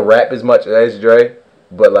don't want to rap as much as Dre,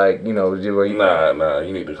 but like, you know, where he, Nah,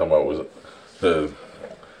 you need to come up with the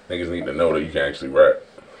niggas need to know that you can actually rap.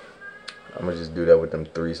 I'm gonna just do that with them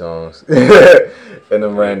 3 songs and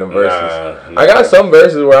them random verses. I got some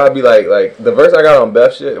verses where I'd be like the verse I got on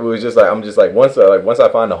Beth shit. It was just like I'm just like once I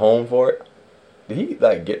find a home for it. Did he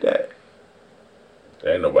like get that?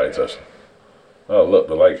 There ain't nobody touching. Oh look,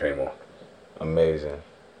 the light came on. Amazing,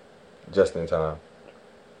 just in time.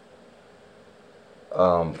 What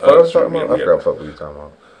I was talking about? I forgot what we were talking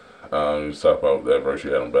about. You was talking about that verse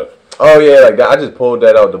you had on Beth. Oh yeah, like I just pulled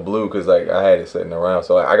that out the blue because like I had it sitting around,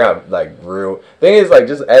 so like, I got like real. Thing is like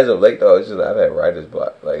just as of late though, it's just I've had writer's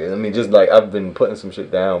block. Like I mean, just like I've been putting some shit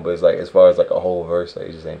down, but it's like as far as like a whole verse, like,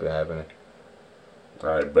 it just ain't been happening.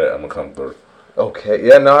 I bet I'm gonna come through. Okay,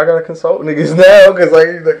 yeah, now I gotta consult niggas now because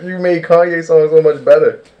like you made Kanye songs so much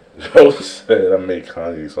better. Yo said I made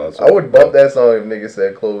Kanye songs. I would bump that song if niggas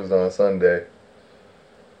said closed on Sunday.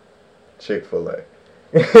 Chick-fil-A.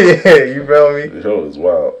 Yeah, you feel me? The show is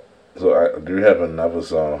wild. So I do have another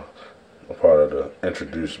song, a part of the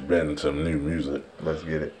introduce Ben to new music. Let's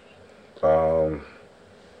get it. The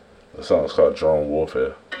song's called Drone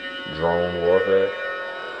Warfare. Drone Warfare.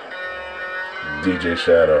 DJ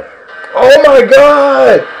Shadow. Oh my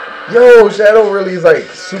god! Yo, Shadow really is like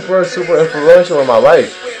super influential in my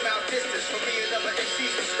life.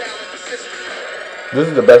 This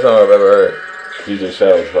is the best song I've ever heard. DJ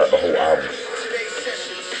Shadow dropped the whole album.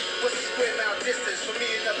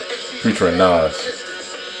 Featuring Nas.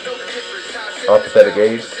 Our Pathetic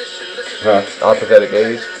Age? Huh? Our Pathetic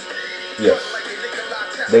Age? Yes.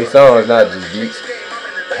 They songs, not just beats.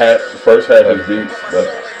 First half is beats, but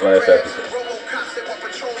last half is.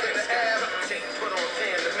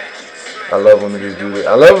 I love when niggas do it.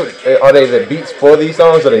 I love it. Are they the beats for these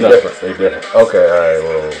songs or are they different? They different. Okay, alright,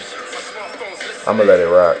 well. I'm gonna let it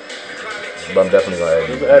rock. But I'm definitely gonna add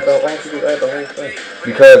these. Why don't you just add the whole thing?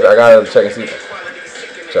 Because I gotta check and see.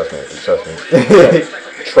 Trust me.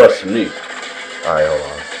 Trust me. Alright, hold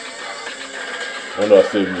on. When do I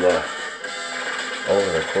still be wrong? Over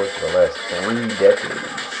the course of the last 3 decades.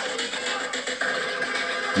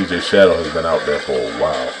 DJ Shadow has been out there for a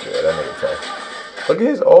while. Yeah, that nigga tough. Look at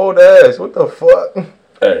his old ass. What the fuck?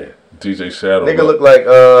 Hey, DJ Shadow. Nigga look like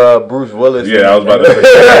Bruce Willis. Yeah, I was about to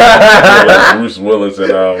say like Bruce Willis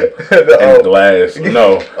and Glass.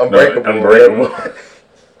 No, Unbreakable.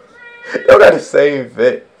 Y'all got the same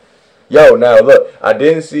fit. Yo, now look, I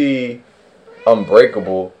didn't see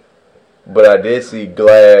Unbreakable, but I did see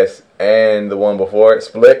Glass and the one before it,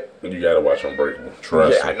 Split. You gotta watch Unbreakable.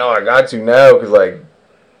 Trust Yeah, me. I know. I got to now because like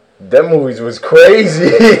them movies was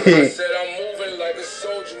crazy.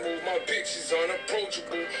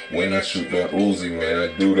 When I shoot that Uzi, man,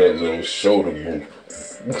 I do that little shoulder move.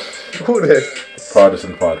 Who this?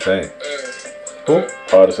 Partisan Fontaine. Who?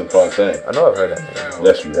 Partisan Fontaine. I know I've heard that name.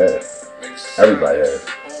 Yes, you have. Everybody has.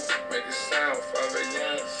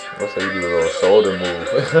 What's that? You do a little shoulder move.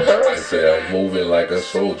 I say I'm moving like a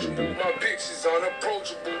soldier move.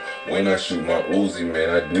 When I shoot my Uzi, man,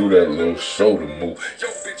 I do that little shoulder move.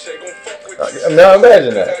 Now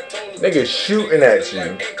imagine that. Nigga shooting at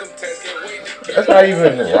you. That's not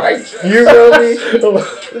even right. You feel me?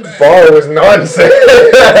 This bar was nonsense.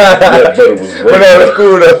 Yeah, but it was great. But no, it's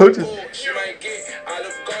cool though.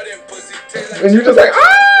 And you just like, ah!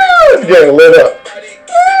 It's getting lit up.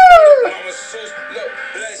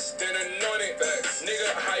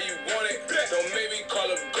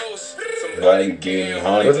 Why you getting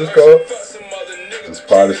honey? What's this called? It's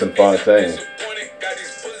Partisan Fontaine.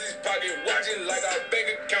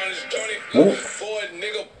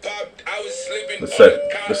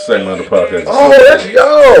 The segment of the podcast. Oh, that's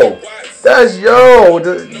Yo! That's Yo!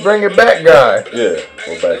 The Bring It Back guy. Yeah,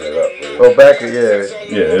 we'll back it up. Oh, back it, yeah.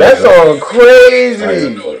 Yeah, that song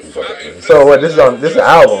crazy. So what? This is an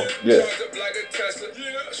album. Yeah.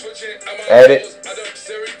 Add it.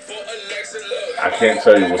 I can't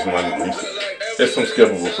tell you what's my recent. There's some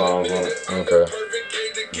skippable songs on it. Okay.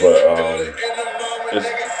 But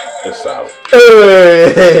it's solid.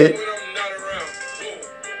 Hey.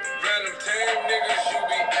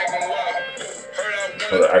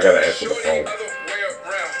 I gotta answer the phone.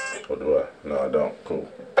 Or do I? No, I don't. Cool.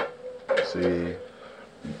 See.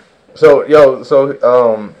 So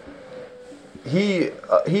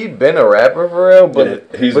he been a rapper for real, but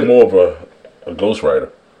yeah, he's more of a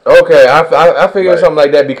ghostwriter. Okay, I figured something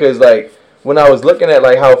like that because like when I was looking at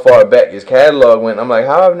like how far back his catalog went, I'm like,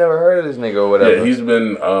 how I've never heard of this nigga or whatever. Yeah, he's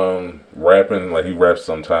been rapping, like he raps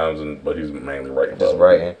sometimes, but he's mainly writing. Just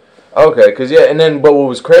writing. Okay, cause yeah, and then but what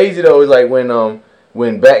was crazy though is like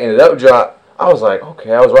when Back It Up dropped, I was like,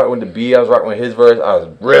 okay, I was rocking with the B, I was rocking with his verse, I was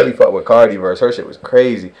really fucking with Cardi verse, her shit was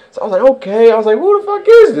crazy. So I was like, okay, I was like, who the fuck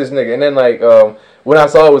is this nigga? And then like when I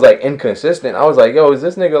saw it was like inconsistent, I was like, yo, is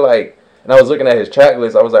this nigga like? And I was looking at his track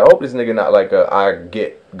list, I was like, I hope this nigga not like a I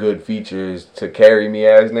get good features to carry me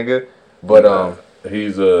ass nigga. But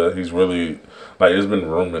he's really like it's been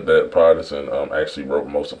rumored that Partisan actually wrote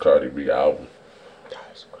most of Cardi B album.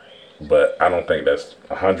 That's crazy. But I don't think that's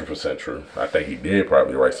 100% true. I think he did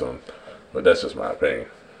probably write some, but that's just my opinion.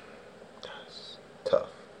 That's tough.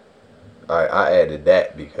 Alright, I added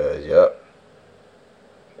that because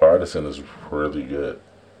Partisan is really good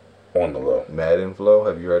on the low. Madden Flow,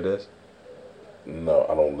 have you heard this? No,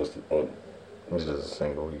 I don't listen. It's just a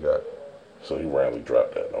single he got. So he randomly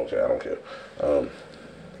dropped that. Okay, I don't care.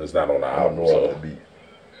 It's not on the I don't album. know So about the beat.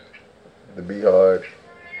 The beat hard.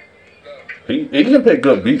 he can pick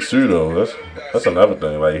good beats too, though. That's another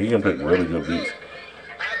thing. Like he can pick really good beats.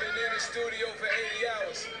 I've been in the studio for 80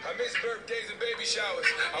 hours. I miss birthdays and baby showers.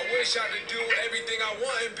 I wish I could do everything I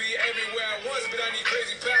want and be everywhere I was, but I need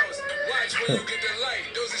crazy powers. Watch when you get the light.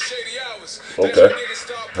 Those are shady hours. Okay.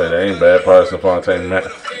 Hey, that ain't bad. Partisan Fontaine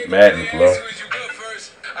Madden Flow.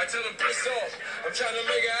 I tell them piss off. I'm trying to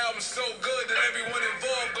make an album so good that everyone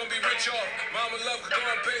involved gonna be rich off. Mama love could go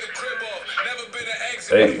and pay the crib off. Never been an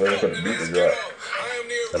exit. Hey. Waiting for the beat to drop.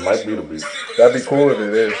 That might be the beat. That'd be cool if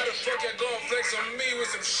it is. How the fuck y'all gonna flex on me with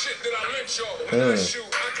some shit that I lynch y'all? When I shoot,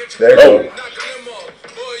 I catch There you you go. knocking them off.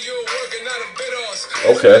 Boy, you're working out a bit off.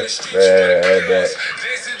 Okay. Yeah, I had that.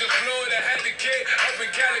 This is the floor that had the kid up in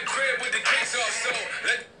Cali crib with the kicks off. So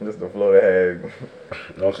let This the flow that had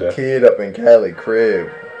Okay. kid up in Cali crib.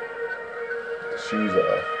 Shoes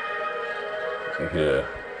off. Yeah.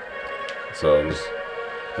 So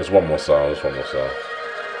just one more song. Just one more song.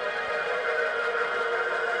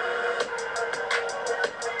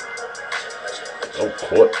 Oh,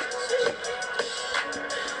 court.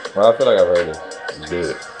 Well, I feel like I've heard it.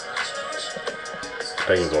 Good. I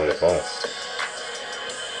think it's on your phone.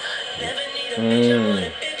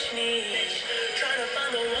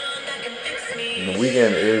 The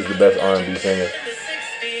Weeknd is the best R&B singer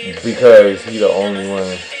because he the only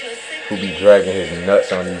one who be dragging his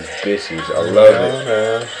nuts on these bitches. I love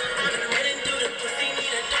it.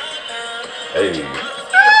 Hey.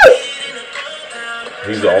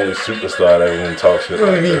 He's the only superstar that even talks shit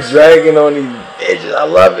like He be this. dragging on these bitches. I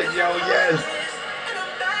love it, yo. Yes.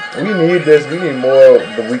 We need this. We need more of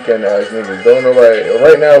the Weeknd ass niggas. Don't nobody.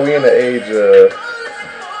 Right now we in the age of.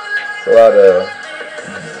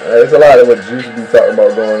 It's a lot of what Juice be talking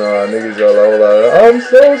about going on. Niggas are like, I'm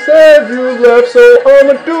so sad you left, so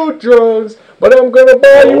I'ma do drugs, but I'm gonna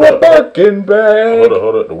buy you a Birkin bag.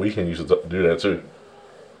 Hold up. The Weeknd used to do that too.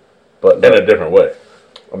 But In a different way.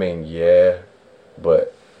 I mean, yeah,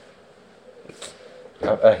 but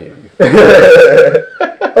I hear you.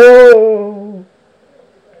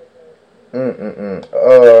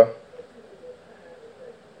 Oh.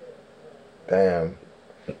 Damn.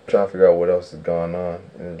 Trying to figure out what else is going on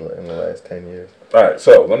in the last 10 years. Alright,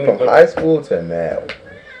 so let me From high school to now.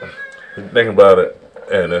 think about it.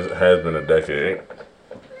 And it has been a decade.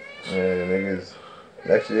 Man, niggas.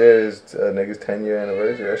 Next year is niggas 10-year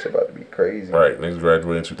anniversary. That shit about to be crazy. Right, niggas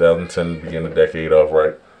graduated in 2010, began the decade off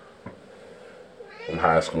right. From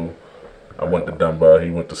high school. I went to Dunbar, he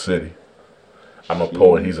went to City. I'm a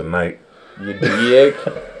poet, he's a knight. You dig?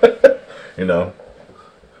 You know,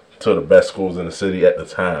 two of the best schools in the city at the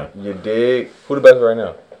time. You dig? Who the best right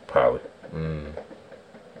now? Probably.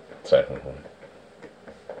 Second one.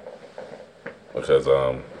 Because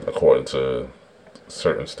according to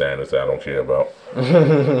certain standards that I don't care about.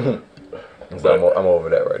 So I'm over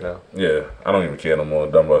that right now. Yeah, I don't even care no more.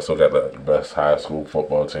 Dunbar still got the best high school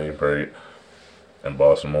football team, period, in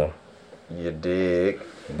Baltimore. You dig?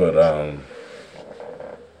 But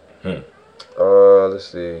Let's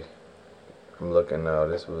see. I'm looking now.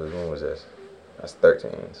 When was this? That's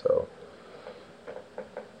 13. So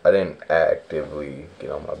I didn't actively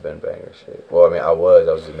get on my Ben Banger shit. Well, I mean, I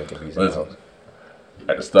was just making beats in the Listen. house.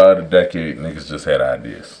 at the start of the decade, niggas just had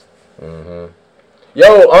ideas. Yo,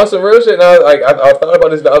 on some real shit now, like I thought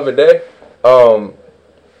about this the other day.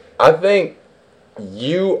 I think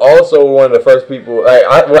you also were one of the first people. Like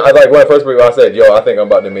I like one of the first people I said, "Yo, I think I'm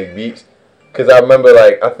about to make beats," because I remember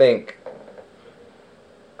like I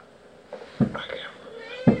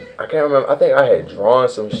can't remember. I think I had drawn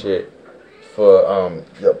some shit for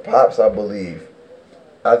Your pops, I believe.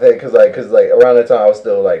 I think cause like around that time I was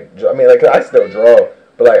still like cause I still draw,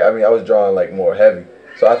 but like I was drawing like more heavy.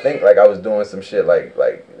 So I think like I was doing some shit like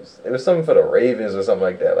it was something for the Ravens or something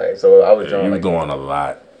like that. Like so I was drawing You like doing a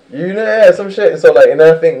lot. You know, yeah, some shit. So like, and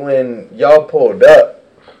I think when y'all pulled up,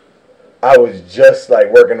 I was just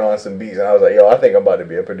like working on some beats, and I was like, yo, I think I'm about to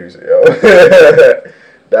be a producer, yo.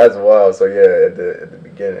 That's wild. So yeah, at the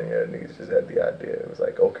beginning, yeah, niggas just had the idea. It was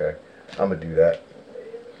like, okay, I'm gonna do that,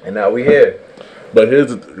 and now we here. But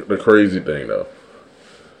here's the crazy thing, though.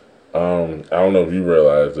 I don't know if you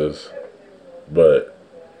realize this, but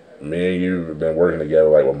me and you have been working together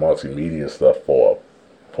like with multimedia stuff for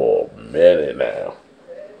a minute now.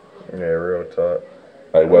 Yeah, real talk.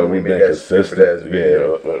 Like whether we've been consistent,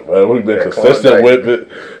 whether we've been Yeah, consistent with it,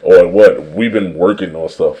 or what, we've been working on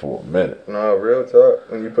stuff for a minute. No, real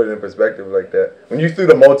talk. When you put it in perspective like that, when you threw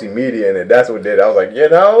the multimedia in it, that's what did it. I was like, you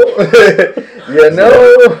know,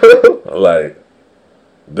 Like,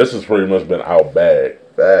 this has pretty much been our bag.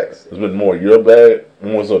 Facts. It's been more your bag,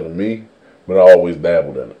 more so than me, but I always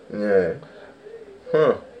dabbled in it. Yeah.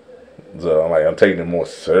 Huh. So I'm taking it more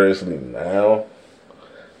seriously now,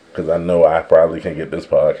 because I know I probably can get this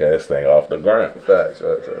podcast thing off the ground. Facts.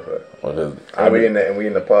 Because And we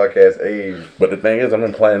in the podcast age. But the thing is, I've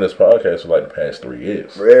been playing this podcast for like the past 3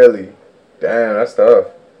 years. Really? Damn, that's tough.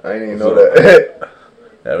 I didn't even know that.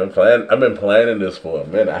 I've been planning this for a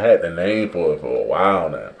minute. I had the name for it for a while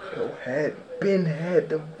now. Yo, had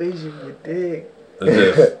the vision, you dig?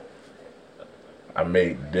 It's just, I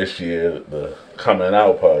made this year the coming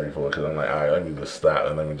out party for it, because I'm like, all right, let me just stop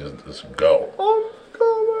and let me just go.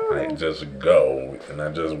 Like, just go. And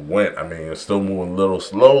I just went. I mean, it's still moving a little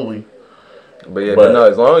slowly. But no,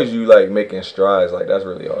 as long as you like making strides, like that's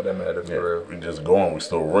really all that matters for real. We just going. We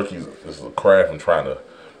still rookies. This is a craft I'm trying to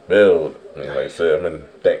build. I mean, like I said,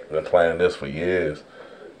 I've been planning this for years.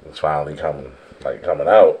 It's finally coming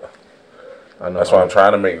out. I know. That's why I'm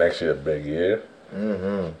trying to make next year a big year.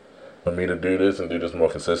 Mm-hmm. For me to do this and do this more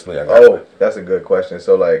consistently. That's a good question.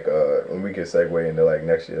 So like, when we can segue into like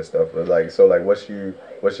next year stuff, but like, so like, what's your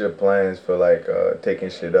plans for like taking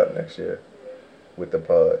shit up next year with the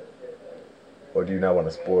pod? Or do you not want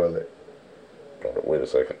to spoil it? Wait a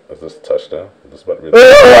second. Is this a touchdown? Is this about to be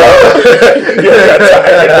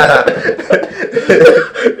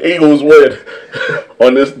a Eagles win.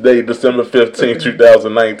 On this day, December 15th,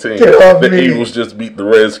 2019, the Eagles just beat the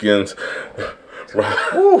Redskins.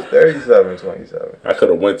 37-27. I could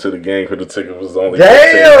have went to the game because the ticket was only.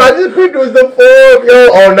 Damn! I just picked it was the fourth, yo.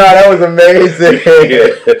 Oh no, that was amazing. Yeah,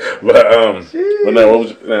 but no.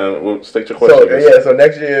 State your question. So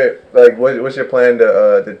next year, like, what's your plan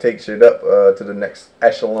to take shit up to the next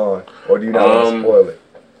echelon, or do you not want to spoil it?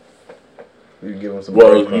 You give them some.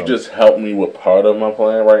 Well, you just helped me with part of my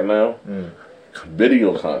plan right now.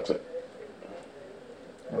 Video content.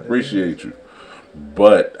 Appreciate you.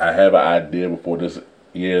 But I have an idea before this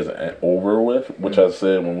year's over with, which I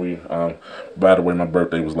said when we, by the way, my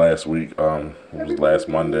birthday was last week, it was last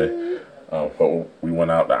Monday, but we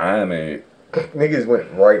went out to Iron Age. Niggas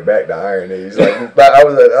went right back to Iron Age. Like, I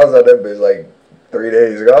was at that bitch like 3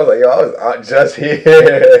 days ago. I was like, yo, I was out just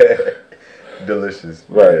here. Delicious.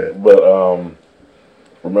 Right, yeah. But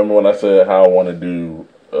remember when I said how I want to do,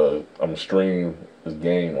 I'm stream this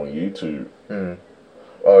game on YouTube. And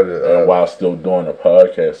while still doing the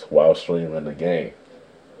podcast, while streaming the game.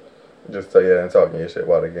 Just and talking your shit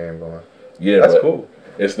while the game going. Yeah, that's cool.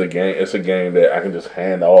 It's the game. It's a game that I can just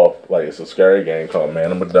hand off. Like, it's a scary game called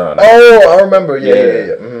Man of Madonna. Oh, I remember. Yeah.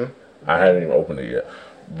 Mm-hmm. I haven't even opened it yet,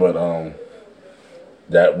 but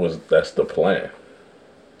that's the plan.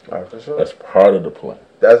 All right, for sure. That's part of the plan.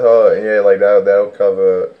 That's all. Yeah, like that'll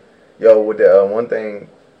cover. Yo, with the one thing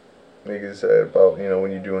niggas said about,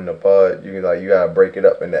 when you're doing the pod, you gotta break it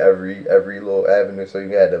up into every little avenue. So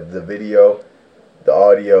you had the video, the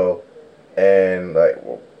audio, and but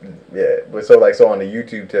so on the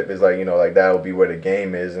YouTube tip is that would be where the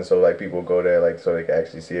game is, and so people go there so they can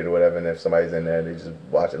actually see it or whatever. And if somebody's in there, they just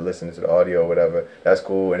watch it, listen to the audio or whatever. That's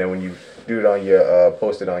cool. And then when you do it on your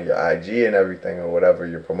post it on your IG and everything or whatever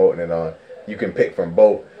you're promoting it on, you can pick from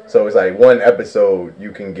both. So it's like one episode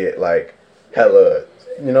you can get hella.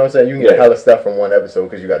 You know what I'm saying? You can get hella stuff from one episode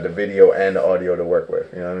because you got the video and the audio to work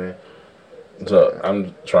with. You know what I mean? So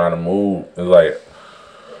I'm trying to move. It's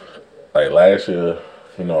like last year,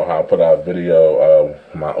 how I put out video of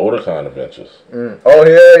my Otakon adventures. Oh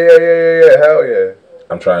yeah, hell yeah.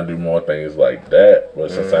 I'm trying to do more things like that,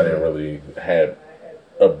 but since I didn't really have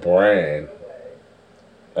a brand,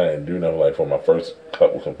 I didn't do nothing for my first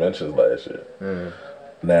couple conventions last year.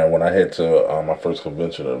 Now when I head to my first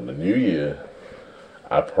convention of the new year,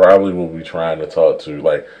 I probably will be trying to talk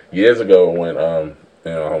to, years ago when,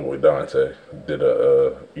 homeboy Dante did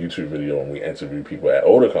a YouTube video and we interviewed people at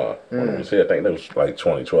Otakon when it was here. I think that was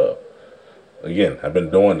 2012. Again, I've been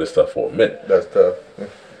doing this stuff for a minute. That's tough.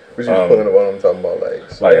 What you was pulling up what I'm talking about,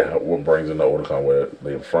 like what brings in the Otakon where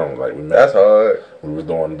they're from. Like we met. That's hard. We was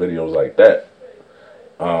doing videos like that.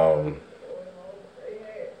 I'm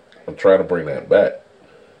trying to bring that back.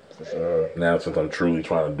 For sure. Now since I'm truly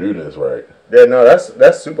trying to do this right. Yeah, no,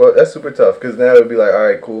 that's super tough because now it'd be like, all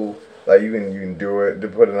right, cool, like you can do it, to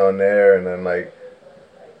put it on there, and then like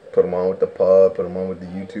put them on with the pub, put them on with the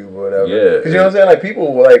YouTube or whatever. Yeah, because you know what I'm saying. Like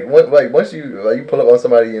people once you pull up on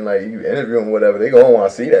somebody and like you interview them, whatever, they gonna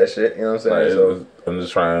want to see that shit. You know what I'm saying? So I'm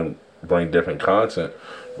just trying to bring different content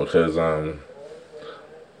because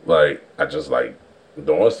like I just like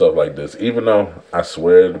doing stuff like this, even though I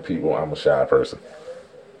swear to people I'm a shy person.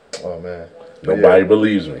 Oh man, nobody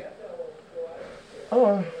believes me.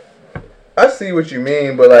 Oh, I see what you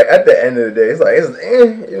mean, but like at the end of the day, it's like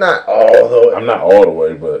you're not all the way. I'm not all the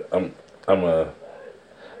way, but I'm an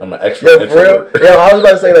extra. Yeah, for real. Yeah, I was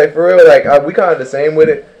about to say like for real, like we kind of the same with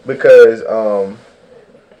it because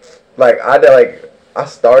like I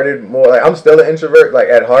started more like I'm still an introvert like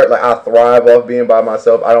at heart. Like I thrive off being by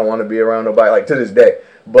myself. I don't want to be around nobody like to this day.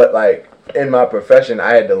 But like in my profession,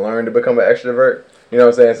 I had to learn to become an extrovert. You know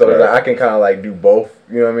what I'm saying? So right. Like, I can kind of like do both.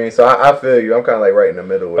 You know what I mean? So I feel you. I'm kind of like right in the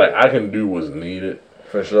middle with like it. I can do what's needed.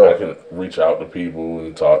 For sure. I can reach out to people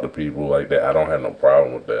and talk to people like that. I don't have no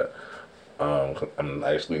problem with that. I'm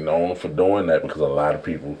actually known for doing that because a lot of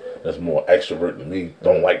people that's more extrovert than me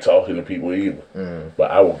don't like talking to people either.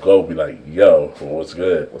 But I will go be like, yo, what's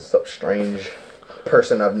good? What's up, strange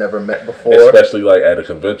person I've never met before? Especially like at a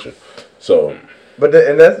convention. So... But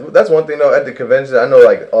and that's one thing though. At the convention, I know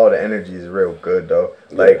like all the energy is real good though.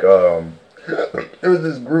 Like there was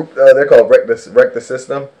this group. They're called Wreck the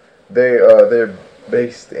System. They're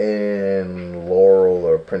based in Laurel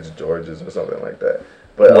or Prince George's or something like that.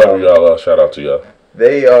 But whoever y'all shout out to y'all.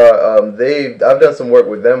 They are I've done some work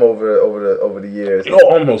with them over the years. You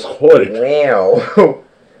almost caught it. Wow.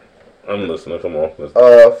 I'm listening. Come on.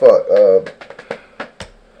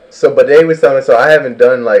 So, but they was telling me, so I haven't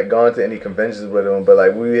gone to any conventions with them, but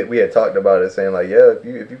like we had talked about it, saying like, yeah,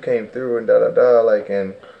 if you came through and like,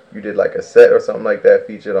 and you did like a set or something like that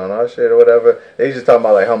featured on our shit or whatever. They just talking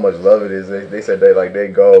about like how much love it is. They said they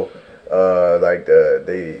go, like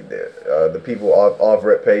the people off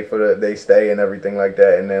rip pay for they stay and everything like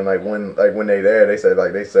that, and then like when they there, they said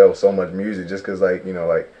like they sell so much music just cause like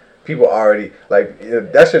like people already like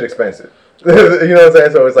that shit expensive. You know what I'm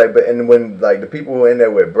saying? So it's like, but and when like the people who are in there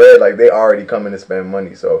with bread, like they already coming to spend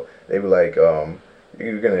money, so they were like,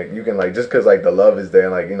 you can like just cause like the love is there,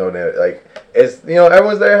 and like they're like it's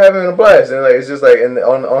everyone's there having a blast, and like it's just like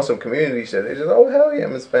on some community shit, they just hell yeah, I'm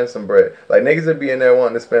gonna spend some bread. Like niggas would be in there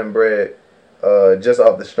wanting to spend bread, just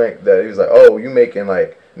off the strength that he was like, oh, you making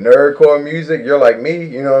like nerdcore music, you're like me,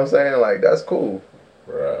 you know what I'm saying? Like that's cool.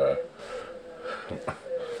 Right.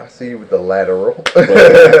 I see you with the lateral.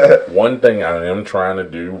 One thing I am trying to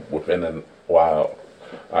do within a while,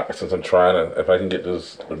 since I'm trying to, if I can get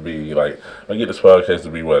this to be like, if I get this podcast to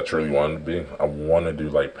be what I truly want it to be, I want to do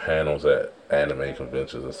like panels at anime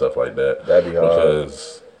conventions and stuff like that. That'd be hard.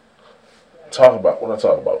 Because when I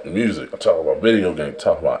talk about music, I talk about video games, I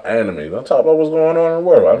talk about anime, I talk about what's going on in the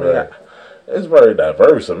world. I mean, it's very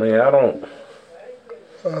diverse. I mean, I don't.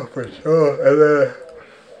 Oh, for sure.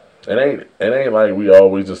 And It ain't like we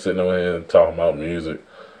always just sitting over here and talking about music.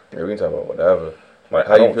 Yeah, we can talk about whatever. Like,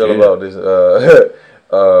 how you feel about this?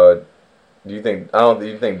 Do you think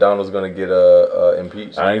you think Donald's gonna get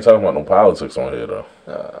impeached? I ain't talking about no politics on here though.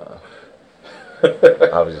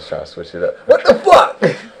 I was just trying to switch it up. What the fuck?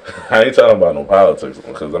 I ain't talking about no politics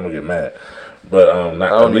because I'm gonna get mad. But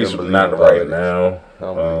not at least not right now.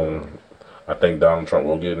 I think Donald Trump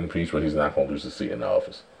will get impeached, but he's not gonna lose his seat in the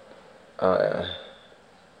office.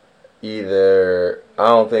 Either I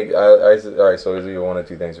don't think all right. So it's either one or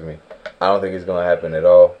two things for me. I don't think it's gonna happen at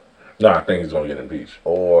all. No, I think he's gonna get impeached.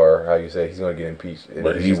 Or how you say he's gonna get impeached,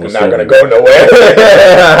 but he's not gonna go nowhere.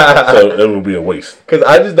 So it will be a waste. Because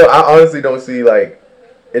I honestly don't see like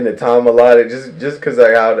in the time allotted just because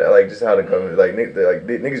like how the government like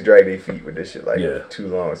niggas drag their feet with this shit too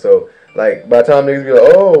long. So like by the time niggas be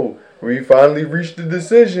like, oh, we finally reached the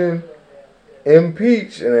decision.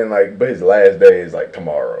 Impeach, and then but his last day is like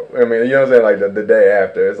tomorrow. I mean, you know what I'm saying? Like the day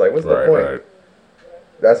after, it's like, what's the point? Right.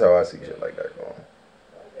 That's how I see shit like that going.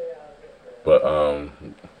 But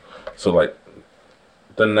so like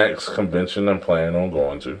the next convention I'm planning on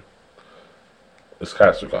going to is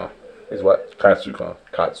Katsucon. Is what? Katsucon.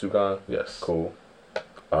 Katsucon? Yes. Cool.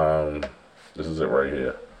 This is it right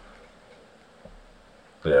here.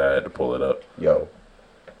 Yeah, I had to pull it up. Yo,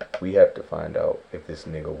 we have to find out if this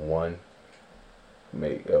nigga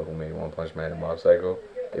who made One Punch Man and Mob Psycho,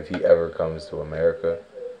 if he ever comes to America,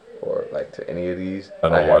 or like to any of these. I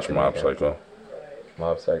don't have watch to Mob meet him. Psycho.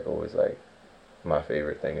 Mob Psycho is like my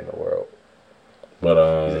favorite thing in the world. But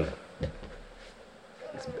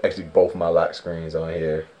It's actually both my lock screens on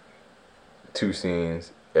here. 2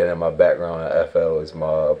 scenes, and then my background on FL is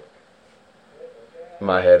Mob.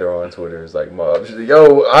 My header on Twitter is like Mob.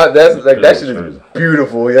 Yo, that's like that shit is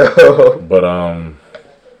beautiful, yo. but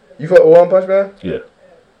You fuck with One Punch Man? yeah.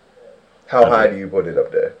 How high do you put it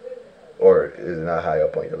up there, or is it not high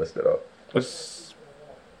up on your list at all? It's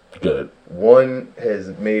good. One has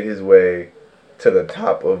made his way to the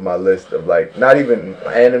top of my list of like not even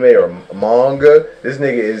anime or manga. This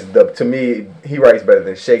nigga is to me he writes better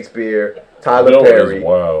than Shakespeare, Tyler Perry.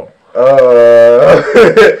 Wow. What's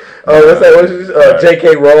that?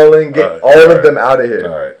 J.K. Rowling. Get all of them out of here.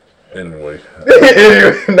 All right. Anyway.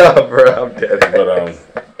 Nah, bro, I'm dead. But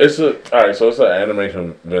it's a all right. So it's an anime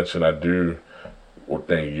convention. I do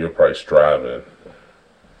think you're probably striving.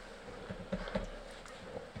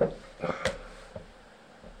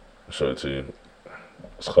 I'll show it to you.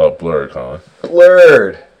 It's called BlurredCon.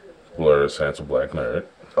 Blurred. Blurred is Handsome Black Nerd.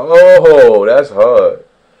 Oh, that's hard.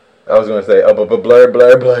 I was gonna say, blur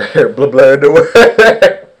the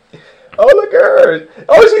word. Oh, look at her.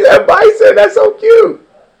 Oh, she's at Bison. That's so cute.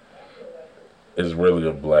 It's really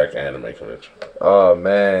a black anime convention. Oh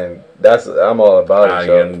man, I'm all about it. I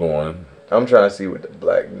yo. am going. I'm trying to see what the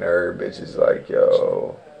black nerd bitch is like,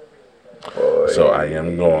 yo. Boy. So I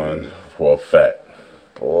am going for a fact.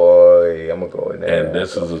 Boy, I'm gonna go in there. And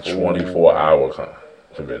this is a 24-hour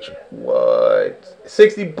convention. What?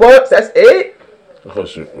 $60? That's it? Of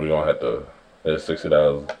course, we're gonna have to. It's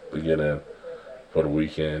 $60 to get in for the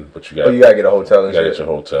weekend, but you got. Oh, you gotta get a hotel and you gotta shit. get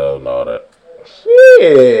your hotel and all that.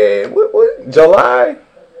 Shit. What? July?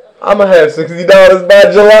 I'm gonna have $60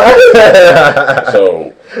 by July.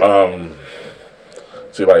 So,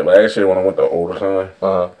 see, like last year when I went to Otakon,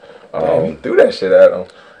 Damn, you threw that shit at them.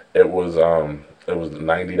 it was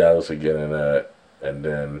 $90 to get in that, and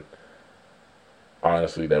then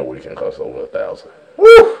honestly, that weekend cost over $1,000.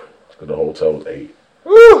 Woo! The hotel was $800.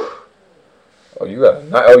 Woo! Oh, you got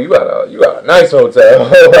a nice hotel.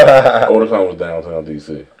 Otakon was downtown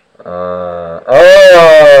DC.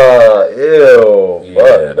 Ew.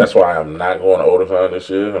 Yeah, that's why I'm not going to Otakon this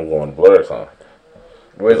year. I'm going to BlurredCon.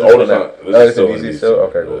 Where's Otakon? This is still in DC still?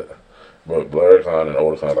 Okay, cool. But BlurredCon and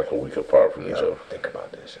Otakon are like a week apart from each other. Think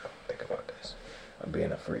about this, yo. Think about this. I'm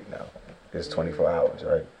being a freak now. It's 24 hours,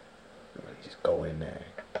 right? You really just go in there,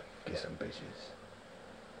 get some bitches,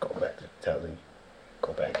 go back to the telly,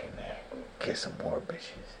 go back in there, get some more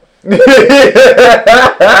bitches.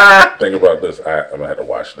 Think about this. I'm gonna have to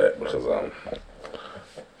watch that because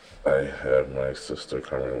I have my sister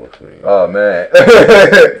coming with me. Oh man.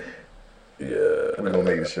 Yeah. We're gonna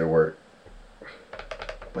make this shit work.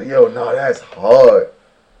 But yo, no, that's hard.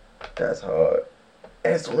 That's hard.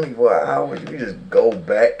 And it's 24 hours. You can just go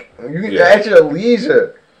back. You can at your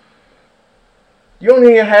leisure. You don't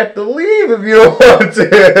even have to leave if you don't want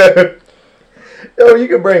to. Yo, you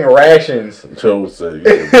can bring rations. Joe said you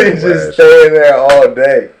can bring Just rations. stay in there all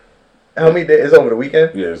day. How many days? It's over the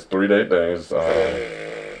weekend? Yeah, it's 3-day things.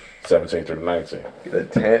 17th through the 19th. Get a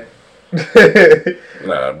tent.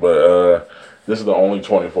 Nah, but this is the only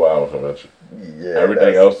 24-hour convention. Yeah.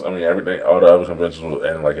 Everything else, all the other conventions will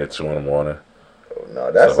end like at 2 in the morning. Oh,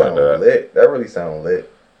 no, that Stuff sounds like that. lit. That really sounds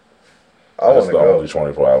lit. I want That's to the go. only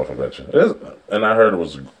 24-hour convention. And I heard it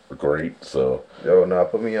was great, so. Yo, no,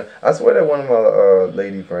 put me on. I swear that one of my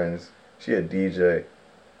lady friends, she a DJ.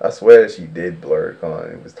 I swear that she did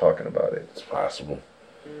BlurredCon and was talking about it. It's possible.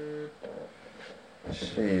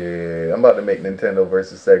 Shit, I'm about to make Nintendo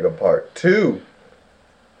versus Sega Part 2.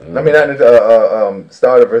 I mean, not Nintendo,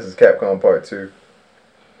 Starter versus Capcom Part 2.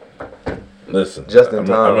 Listen, Just in I'm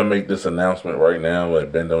time. gonna make this announcement right now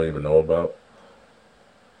that Ben don't even know about.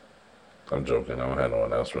 I'm joking. I don't have no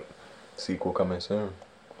announcement. Sequel coming soon.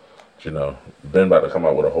 But, you know, Ben about to come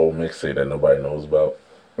out with a whole mixtape that nobody knows about.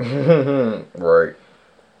 Right.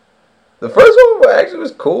 The first one actually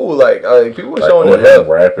was cool. Like people were Like, showing or it him up.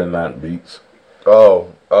 rapping, not beats.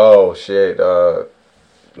 Oh shit.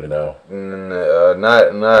 You know, Not.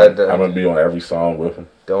 I'm gonna be on every song with him.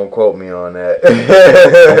 Don't quote me on that.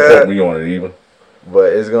 Don't put me on it either.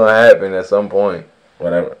 But it's gonna happen at some point.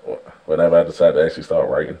 Whenever I decide to actually start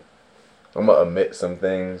writing. I'm gonna omit some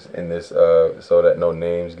things in this so that no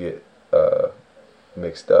names get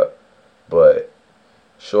mixed up. But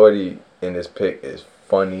Shorty in this pic is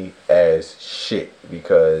funny as shit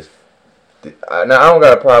because now I don't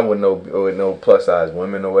got a problem with no plus size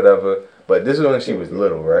women or whatever. But this is when she was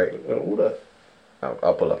little, right? Who that?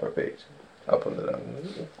 I'll pull up her page. I'll pull it up.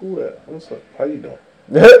 Who that? What's up? How you doing?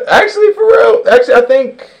 Actually, for real. Actually, I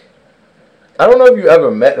think I don't know if you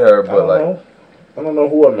ever met her, but I don't know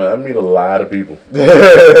who I met. I meet a lot of people.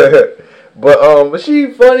 but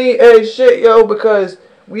she funny as shit, yo, because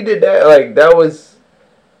we did that. Like, that was.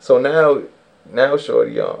 So now,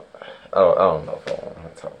 shorty, yo. I don't know if I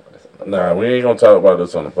want to talk about this. Nah, we ain't gonna talk about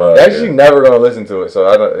this on the podcast. Actually, never gonna listen to it, so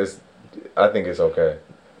I think it's okay.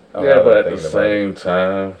 Yeah, but at the same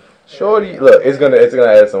time, shorty, look, it's gonna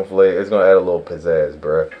add some flavor. It's gonna add a little pizzazz,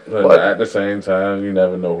 bro. But at the same time, you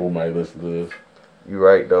never know who might listen to this. You're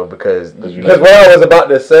right though, because what I was about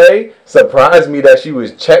to say surprised me that she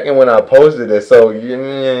was checking when I posted it. So yeah.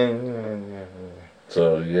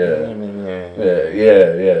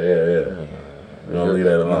 We're gonna leave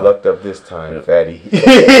that alone. You lucked up this time, fatty.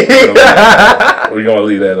 We're gonna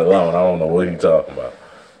leave that alone. I don't know what he's talking about.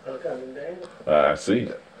 I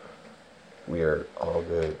see. We are all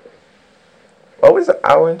good. Oh, it's an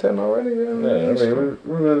hour and 10 already. Yeah, I mean,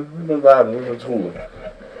 we've been vibing, we've been tooling.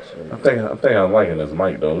 I think I'm liking this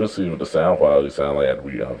mic though. Let's see what the sound quality sound like after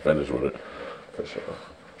we finish with it. For sure.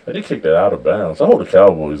 They did kick that out of bounds. I hope the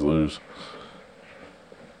Cowboys lose.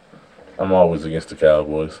 I'm always against the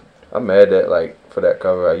Cowboys. I'm mad that, like, for that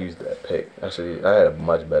cover, I used that pick. Actually, I had a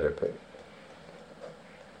much better pick.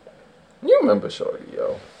 You remember Shorty,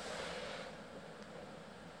 yo.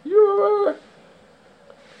 You remember?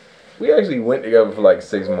 We actually went together for like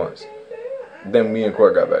 6 months. Then me and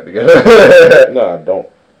Court got back together. No, I don't.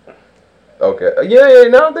 Okay. Yeah,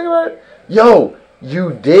 now I'm thinking about it. Yo,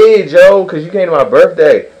 you did, yo, because you came to my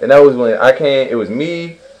birthday. And that was when I came. It was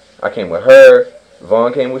me. I came with her.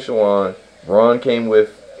 Vaughn came with Shawan. Ron came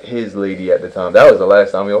with his lady at the time. That was the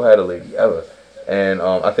last time we all had a lady ever. And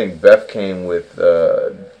I think Beth came with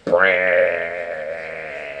Brandon.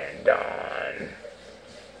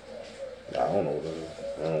 I don't know what it is.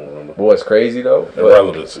 I don't remember. Boy, it's crazy though.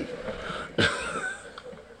 Irrelevancy.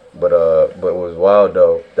 But it was wild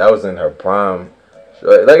though. That was in her prime.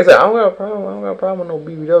 Like I said, I don't got a problem with no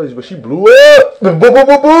BBWs, but she blew up. Boom, boom, boom,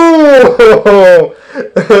 boom, boom.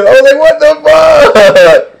 I was like, what the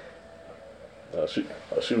fuck?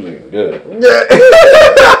 She was eating good.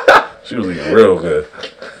 Yeah. She was eating real good.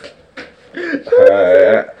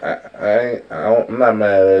 I'm not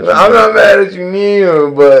mad at you. I'm not mad at you neither,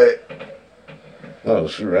 but. No,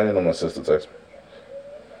 shoot, I didn't know my sister text me.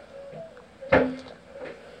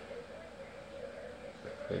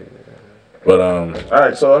 But,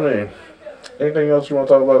 alright, so, I mean, anything else you want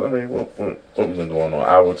to talk about? I mean, what we been going on?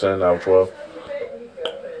 Hour 10, hour 12?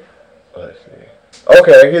 Let's see.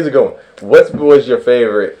 Okay, here's a good one. What was your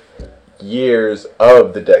favorite years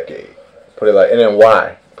of the decade? Put it like, and then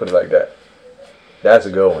why? Put it like that. That's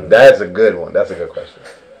a good one. That's a good one. That's a good question.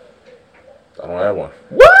 I don't have one.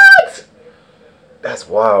 What? That's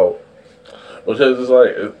wild. Because it's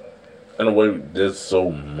like, in a way, we did so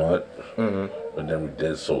much, but then we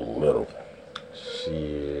did so little. Shit.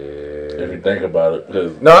 If you think about it,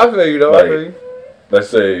 because no, I feel you though. Like, I feel you. Let's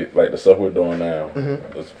say, like the stuff we're doing now,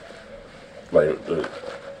 like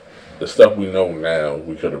the stuff we know now,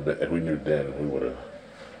 we could have been. If we knew then, we would have.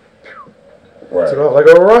 Right. Took off like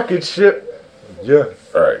a rocket ship. Yeah.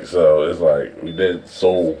 Right. So it's like we did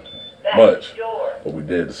so much, but we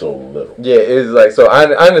did so little. Yeah, it's like so. I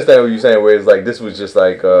understand what you're saying. Where it's like this was just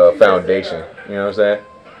like a foundation. You know what I'm saying?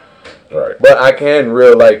 Right. But I can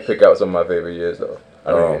real like pick out some of my favorite years though.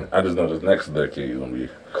 I mean, I just know this next decade is gonna be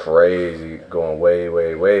crazy, going way,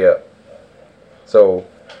 way, way up. So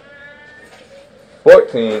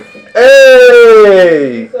 14.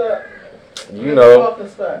 Hey. What's up? You know. Parking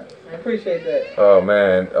spot. I appreciate that. Oh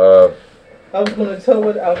man. I was gonna tow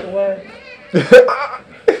it out the way.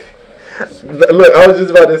 Look, I was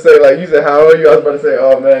just about to say, like, you said, how are you? I was about to say,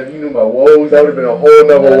 oh man, you knew my woes. That would have been a whole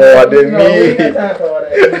nother woe I didn't need. We ain't got time for all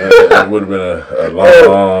that. it would have been a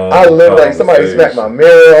long. I lived like somebody smacked my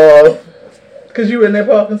mirror off. Cause you in that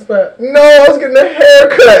parking spot. No, I was getting a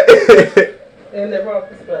haircut. In that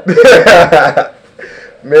parking spot.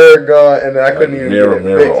 Mirror gone, and then I couldn't even get it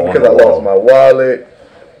fixed because I lost my wallet,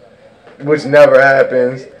 which never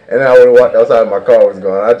happens. And then I would have walked outside, my car was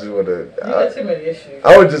gone. I just would have. You got too many issues.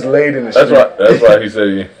 I would just laid in the street. That's why he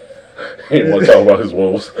said he didn't want to talk about his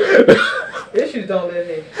woes. Issues don't live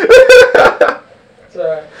here.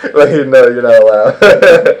 Sorry. Like, you know, you're not allowed.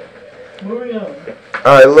 Moving on.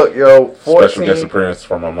 Alright, look, yo. 14. Special guest appearance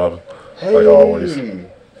from my mother. Hey. Like always.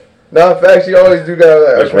 No, in fact, she always do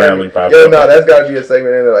got That's randomly popped Yo, up. no, that's gotta be a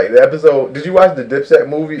segment in there. Like, the episode. Did you watch the Dipset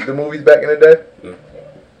movie, the movies back in the day?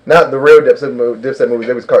 Not the real Dipset movies,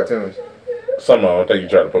 they was cartoons. Somehow, I think you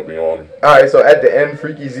tried to put me on. Alright, so at the end,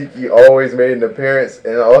 Freaky Zeke always made an appearance,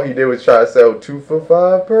 and all he did was try to sell 2 for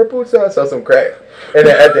 $5 purple, try to sell some crack. And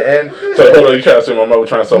then at the end, So hold on, you trying to say my mother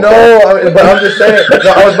trying to sell? no, but I'm just saying.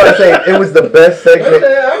 No, I was about to say it was the best I segment.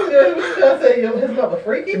 was gonna say, yo, his mother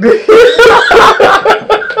freaky.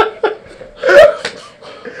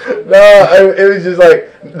 No, it was just like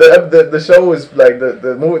the show was like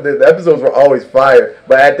the episodes were always fire,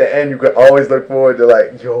 but at the end you could always look forward to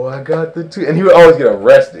like, yo, I got the 2, and he would always get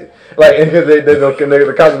arrested, like, and because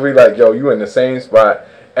the cops would be like, yo, you in the same spot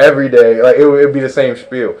every day, like it'd be the same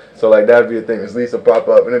spiel. So like that'd be the thing. Is Lisa pop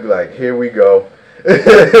up and it'd be like, here we go. like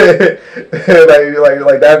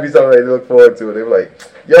that'd be something they look forward to. They were like,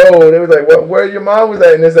 yo, they was like, where your mom was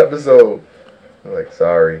at in this episode? I'm like,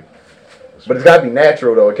 sorry. But it's gotta be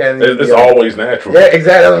natural though. It can't even It's be on, always natural. yeah, exactly.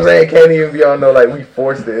 That's what I'm saying. It can't even be on no like we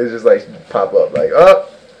forced it. It's just like pop up like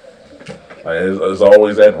up. Like, it's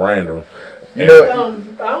always at random. You know,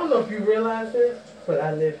 I don't know if you realize this, but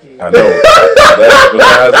I live here. I know. That's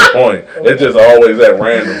besides the point. It's just always at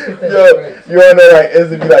random. yo, you wanna know like it's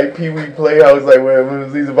be like Pee Wee Playhouse like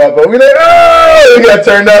when Lisa pop up, we like, oh, we got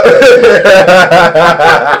turned up.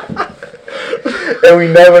 And we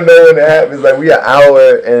never know when it happens. Like we an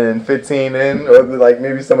hour and 15 in, or like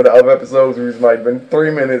maybe some of the other episodes we might have been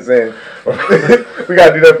 3 minutes in. We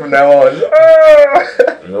gotta do that from now on.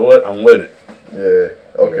 You know what? I'm with it. Yeah.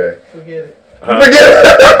 Okay. Forget it. Forget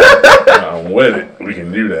it. I'm with it. We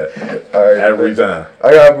can do that All right. every time.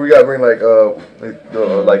 We gotta bring like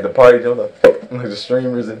the party jump like the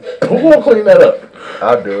streamers and Who gonna clean that up?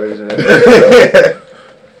 I'll do it.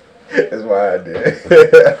 That's my idea.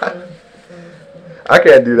 I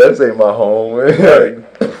can't do that. This ain't my home. Like,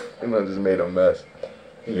 just made a mess.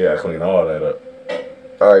 You gotta clean all that up.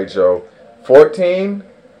 All right, Joe. 14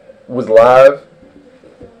 was live.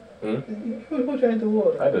 Who drank the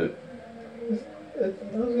water? I did. I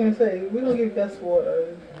was gonna say, we don't give best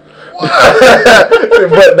water.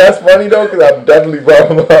 But that's funny though, because I definitely brought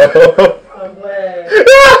him up. I'm glad.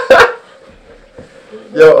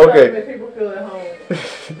 Yo, okay. Make people feel at home.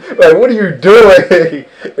 Like, what are you doing?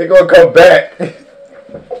 They gonna come back.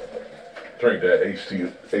 Drink that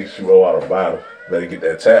H2O out of a bottle. Better get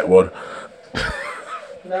that tap water.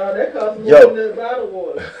 No, that costs more Yo. than the bottled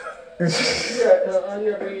water. You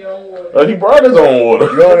gotta bring your own water. Oh, he brought his own water.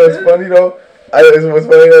 You know what's funny though? What's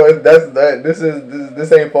funny though is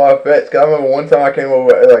this ain't far fetched. Cause I remember one time I came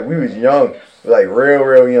over, like we was young, like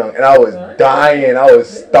real young, and I was dying. I was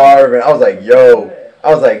starving. I was like, yo.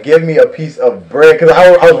 I was like, give me a piece of bread. Because I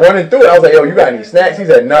was running through it. I was like, yo, you got any snacks? He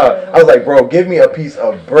said, no. I was like, bro, give me a piece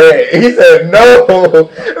of bread. He said, no. I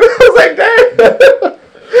was like,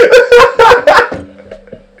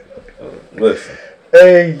 damn. Listen.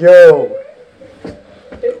 Hey, yo.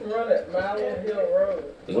 Hit and run at Milo Hill Road.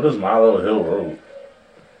 What is Milo Hill Road?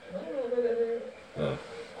 I don't know what that is. Oh.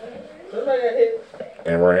 Somebody got hit.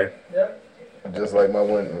 And ran. Yep. Just like my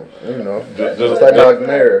one, you know. Just like my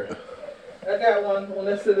mirror. I got one on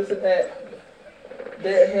that Citizen app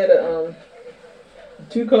that had a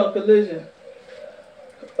two-car collision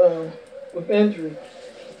with injury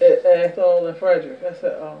at Athol and Frederick. That's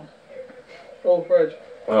at Old Frederick.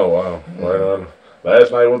 Oh, wow. Right on.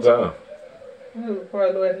 Last night, what time? It was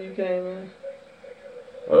probably after you came in.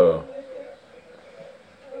 Oh.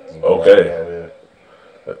 Okay.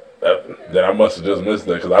 Then I must have just missed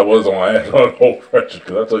that because I was on Old Frederick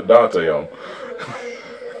because I took Dante on.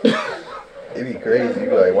 It'd be crazy. You'd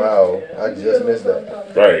be like, wow, I just missed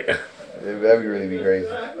that. Right. That'd really be crazy.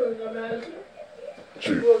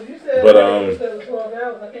 True. Well, you said But, 12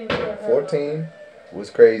 hours. I can't remember how 14 was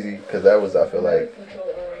crazy because that was, I feel like,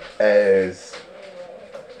 as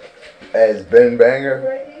Ben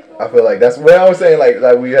Banger, I feel like that's when I was saying like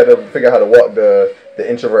we had to figure out how to walk the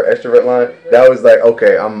introvert extrovert line. That was like,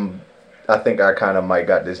 okay, I think I kind of might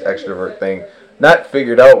got this extrovert thing not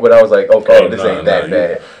figured out, but I was like, okay, this ain't that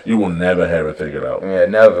bad. You will never have it figured out. Yeah,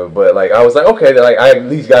 never. But like I was like, okay, like I at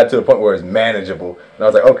least got to the point where it's manageable, and I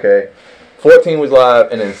was like, okay. 14 was live,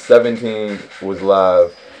 and then 17 was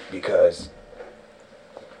live because.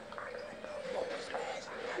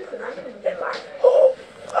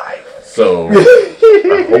 So,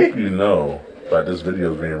 I hope you know that this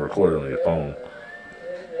video is being recorded on your phone.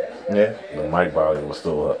 Yeah. The mic volume was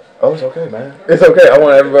still up. Oh, it's okay, man. It's okay. I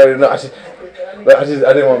want everybody to know. I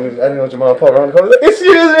didn't want your mom to pop around the corner. Like, excuse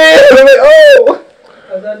me. I'm like, oh.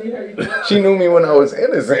 She knew me when I was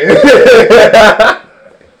innocent.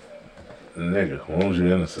 Nigga, when was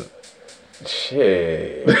you innocent?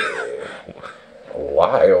 Shit. A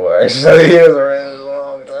while, actually. It was around a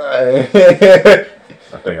long time.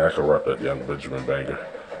 I think I corrupted young Benjamin Banger.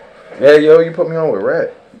 Yeah, yo, you put me on with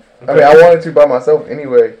Rat. I mean, I wanted to by myself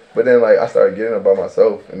anyway, but then like I started getting it by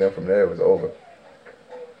myself, and then from there it was over.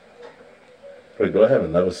 Wait, do I have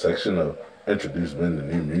another section of introduce men to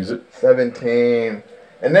new music? 17,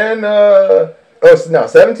 and then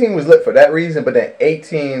 17 was lit for that reason, but then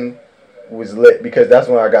 18 was lit because that's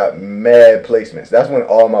when I got mad placements. That's when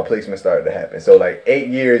all my placements started to happen. So like 8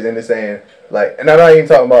 years into saying like, and I'm not even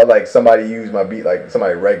talking about like somebody used my beat, like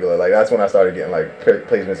somebody regular. Like that's when I started getting like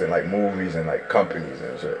placements in like movies and like companies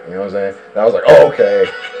and shit. You know what I'm saying? And I was like, oh, okay.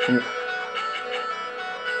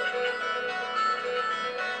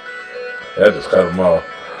 That just cut them off.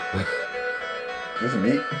 This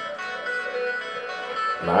beat.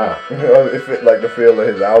 Nah. It fit like the feel of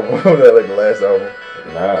his album, that like the last album.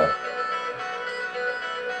 Nah.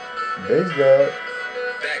 Bass God.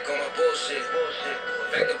 Back on my bullshit.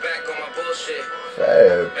 Back to back on my bullshit.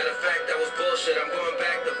 Fab. Matter of fact, that was bullshit. I'm going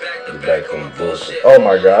back to back to Back back on on my bullshit. bullshit. Oh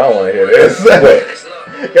my god, I don't want to hear this. It's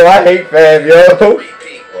love. Yo, I hate Fab, yo.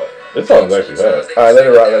 Repeat. This song's actually bad. Alright, let it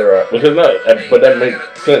rock, let it rock. Because not, but that makes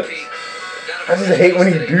sense. I just hate when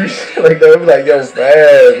he do shit like that. I'm like, yo,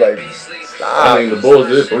 Fab, like, I mean, the Bulls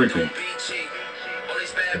did three-peat.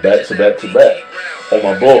 Back to back to back. On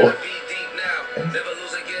my bull.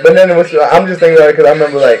 but then it was, I'm just thinking about it because I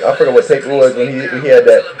remember, like, I forgot what take it was when he had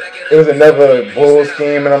that. It was another bull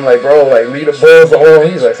scheme, and I'm like, bro, like, leave the Bulls alone.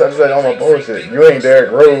 He's like, such on my bullshit. You ain't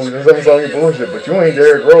Derrick Rose. And someone's on your bullshit, but you ain't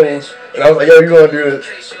Derrick Rose. And I was like, yo, you gonna do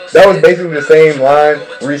this? That was basically the same line,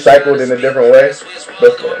 recycled in a different way.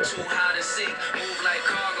 But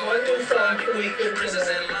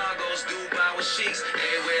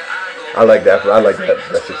I like that. I like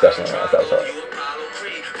that succession line. That was hard.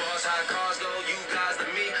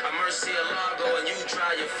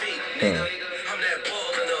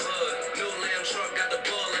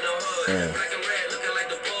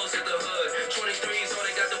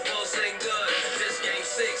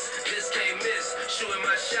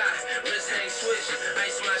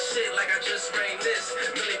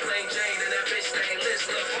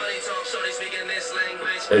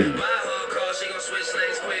 Hey.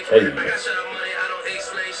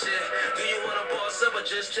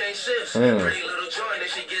 Hey. Pretty little joint and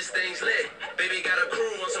she gets things lit. Baby got a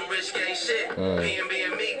crew on some rich gang shit. B&B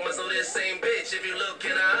and Meek must know this same bitch. If you look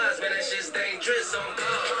in her eyes, man, that shit's dangerous on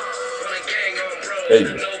God. Run a gang on bros, Hey.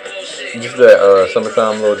 no bullshit. Just that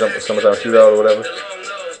summertime little jump, summertime shootout or whatever.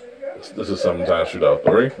 This is Summertime Shootout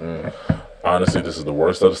 3. Honestly, this is the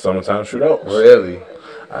worst of the Summertime Shootout. Really?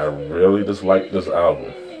 I really dislike this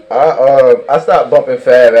album. I stopped bumping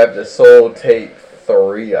Fab after Soul Tape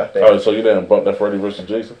 3, I think. Oh, so you didn't bump that Freddie vs.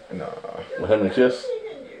 Jason? Nah. With him and Kiss?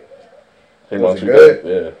 He Was wants it you good?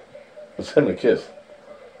 back. Yeah. It's him and Kiss.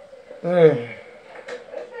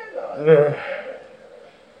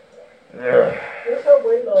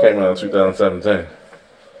 Came out in 2017.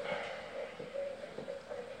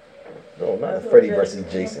 No, not the Freddie vs.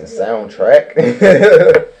 Jason soundtrack.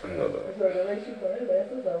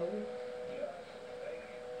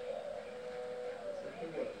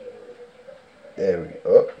 There we go.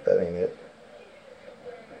 Oh, that ain't it.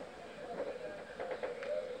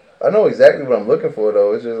 I know exactly what I'm looking for,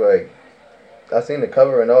 though. It's just like, I seen the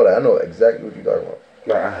cover and all that. I know exactly what you're talking about.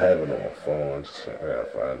 Nah, I have it on my phone. Just I gotta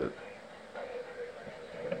find it.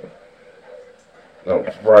 No,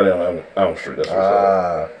 Friday on Elm Street. That's what's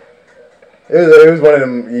up. It was one of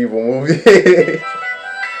them evil movies.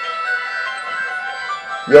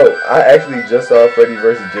 Yo, I actually just saw Freddy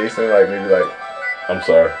vs. Jason maybe I'm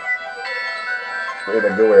sorry. in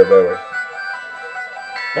a good way or bad way.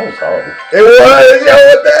 That was horrible. It was, yo,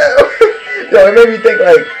 what the? Yo, it made me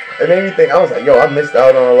think, I was like, yo, I missed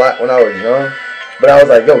out on a lot when I was young. But I was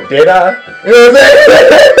like, yo, did I? You know what I'm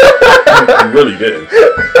saying? You really didn't.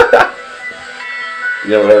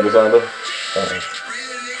 You ever heard the song though?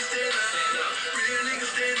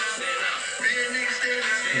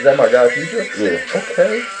 Is that my guy Future? Yeah.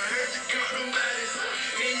 Okay.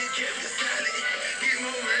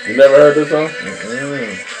 You never heard this song?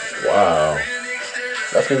 Mm-hmm. Wow.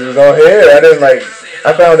 That's because it was on here.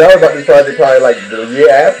 I found out about this project probably the year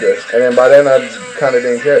after. And then by then I kind of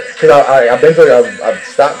didn't care. Because I've been told I've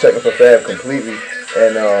stopped checking for Fab completely.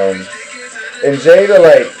 And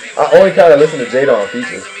Jada, I only kind of listen to Jada on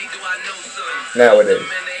features nowadays.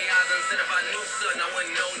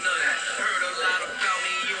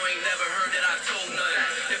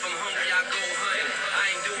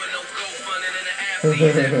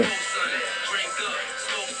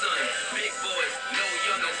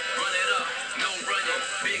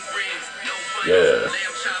 Yeah.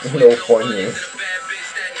 No funny.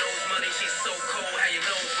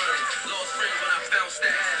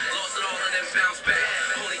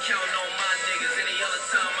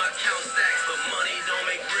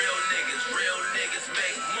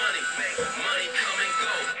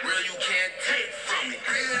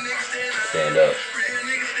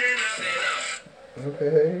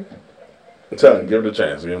 Okay. Tell him, give it a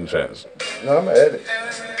chance. Give him a chance. No, I'm gonna edit.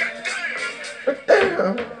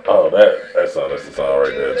 Oh, that's the song right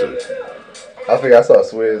there too. I figured I saw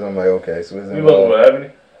Swizz. I'm like, okay, Swizz. You looking for Ebony?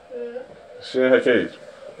 She in her cage.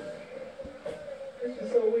 This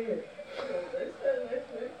is so weird.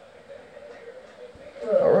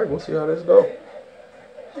 All right, we'll see how this go.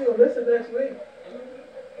 She gonna listen next week.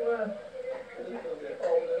 Why?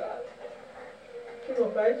 She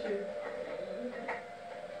gonna fight you.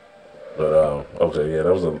 But okay, yeah,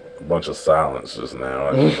 that was a bunch of silence just now.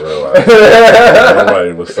 I just realized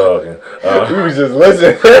nobody was talking. We was just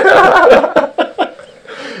listening.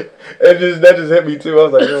 That just hit me too. I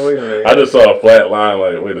was like, oh, wait a minute. I just saw a flat line.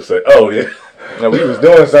 Like, wait a second. Oh yeah, No, we was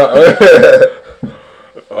doing something.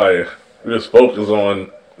 like we just focus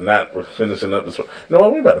on not finishing up this. No,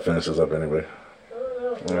 we about to finish this up anyway.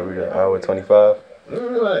 Yeah, we got hour 25.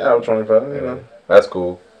 Like hour 25. You know. That's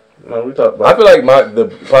cool. No, we talked I about. feel like the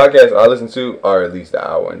podcasts I listen to are at least an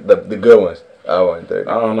hour. The good ones, hour and 30.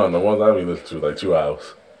 I don't know. The ones I be listening to like 2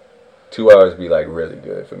 hours. 2 hours be like really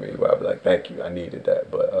good for me. Where I'd be like, thank you, I needed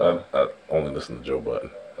that. But I only listen to Joe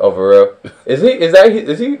Budden. oh, for real? Is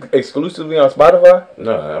he exclusively on Spotify?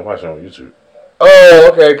 No, I watch it on YouTube. Oh,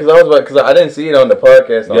 okay. Because I didn't see it on the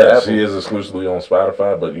podcast on Yeah, Apple. she is exclusively on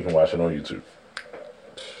Spotify, but you can watch it on YouTube.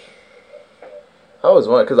 I was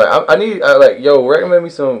wondering because I need recommend me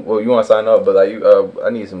some. Well, you want to sign up, but I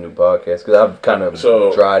need some new podcasts because I've kind of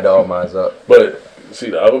dried all mine up. But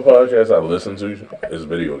see, the other podcasts I listen to is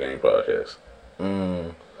video game podcasts.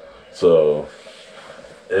 So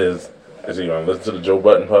is he gonna listen to the Joe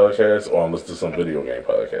Budden podcast or I'm listen to some video game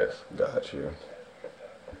podcasts? Got you.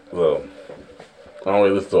 Well, I don't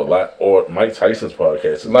really listen to a lot. Or Mike Tyson's podcast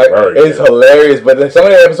is It's hilarious, but then some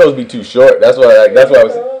of the episodes be too short. That's why I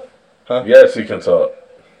was. Huh? Yes, he can talk.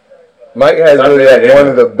 Mike has really one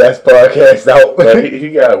of the best podcasts out. But he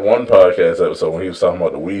got one podcast episode when he was talking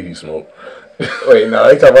about the weed he smoked. Wait, no,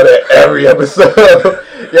 they talk about that every episode.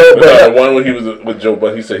 Yo, the one when he was with Joe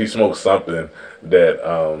Budden, he said he smoked something that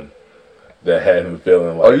had him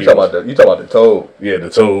feeling like. Oh, you talking about the toad? Yeah, the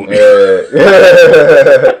toad.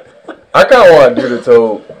 Yeah. I kind of want to do the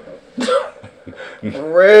toad.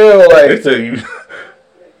 Real like. They tell you.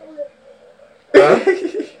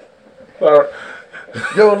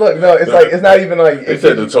 Yo, look, no, it's like it's not even like. They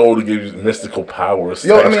said the toad to give you mystical powers.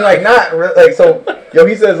 Yo, I mean, like not like so. Yo,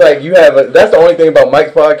 he says like you have. That's the only thing about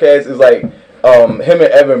Mike's podcast is like him and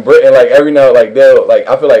Evan Britton. Like every now like they'll like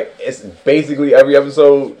I feel like it's basically every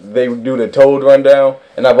episode they do the toad rundown,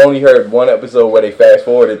 and I've only heard one episode where they fast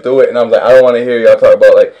forwarded through it, and I was like, I don't want to hear y'all talk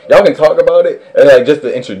about like y'all can talk about it and like just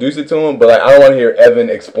to introduce it to him, but like I don't want to hear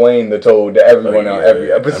Evan explain the toad to everyone on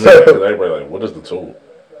every episode. I mean, everybody like, what is the toad?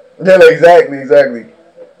 Yeah, like, exactly.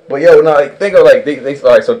 But yo, no, like, think of like they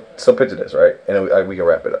all right. So picture this, right, and then we can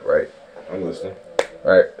wrap it up, right? I'm listening.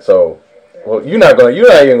 All right. So, well, you're not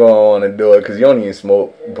even gonna want to do it because you don't even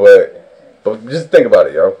smoke. But just think about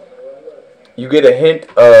it, yo. You get a hint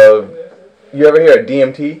of. You ever hear of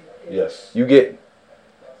DMT? Yes. You get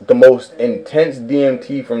the most intense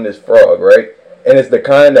DMT from this frog, right? And it's the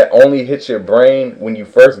kind that only hits your brain when you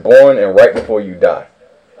first born and right before you die.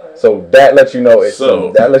 So that lets you know it's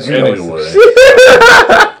that lets you know.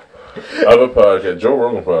 Other podcast, Joe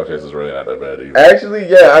Rogan podcast is really not that bad either. Actually,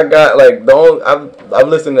 yeah, I got like I've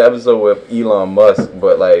listened to the episode with Elon Musk,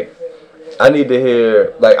 but like I need to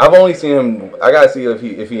hear like I've only seen him. I gotta see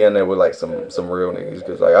if he in there with like some real niggas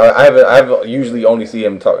because like I've usually only see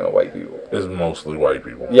him talking to white people. It's mostly white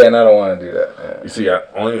people. Yeah, and I don't want to do that. Yeah. You see,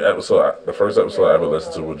 the first episode I ever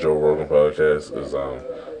listened to with Joe Rogan podcast is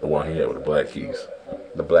the one he had with the Black Keys.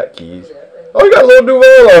 The Black Keys. Oh, you got Lil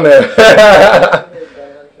Duval on there.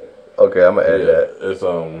 Okay, I'm gonna add that. It's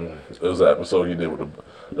it was an episode he did with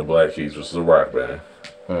the Black Keys, which is a rock band.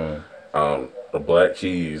 The Black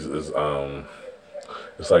Keys is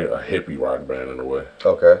it's like a hippie rock band in a way.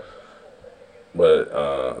 Okay. But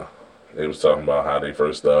they was talking about how they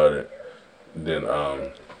first started. Then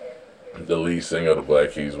the lead singer of the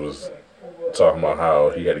Black Keys was talking about how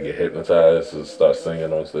he had to get hypnotized to start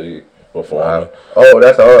singing on stage, performing. Wow. Oh,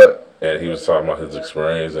 that's hard. And he was talking about his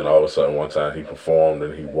experience, and all of a sudden one time he performed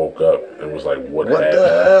and he woke up and was like, what happened?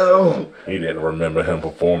 The hell? He didn't remember him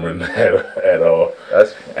performing at all.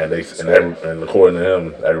 And according to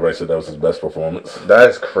him, everybody said that was his best performance.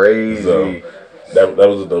 That's crazy. So that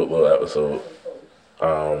was a dope little episode.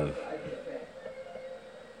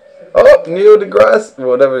 Neil deGrasse,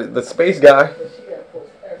 whatever, the space guy.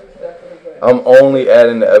 I'm only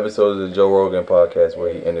adding the episodes of the Joe Rogan podcast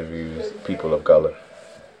where he interviews people of color.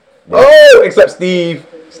 Yeah. Oh, except Steve,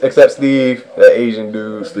 that Asian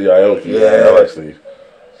dude. Steve Aoki. Yeah, I like Steve.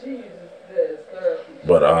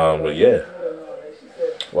 But yeah,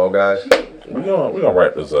 Well, guys, we gonna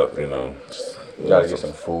wrap this up. You know, gotta get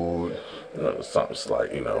some food. You know, something's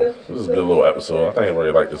like, you know, this is a good little episode. I think I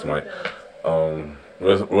really like this mic.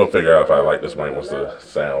 We'll figure out if I like this mic once the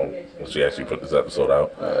sound, once she actually put this episode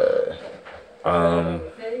out.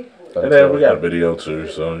 And then we got a video too,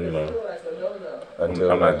 so you know, I'm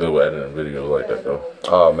not good with editing videos like that though.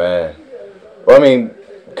 Oh man. Well, I mean,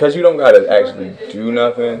 cause you don't gotta actually do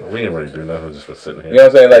nothing. We ain't really do nothing, just for sitting here. You know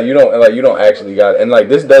what I'm saying? Like you don't actually got, and like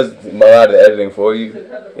this does a lot of the editing for you,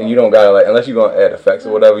 and you don't gotta like unless you're gonna add effects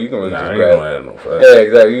or whatever. You can really Nah, just I ain't grab. gonna add no facts. Yeah,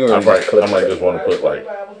 exactly. You can really just clip I might just want to put like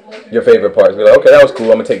your favorite parts. Be like, okay, that was cool.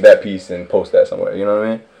 I'm gonna take that piece and post that somewhere. You know what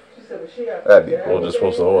I mean? That'd be cool. We'll just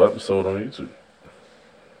post the whole episode on YouTube.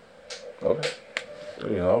 Okay. You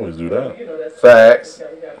can always do that. Facts.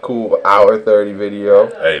 Cool. Hour 30 video.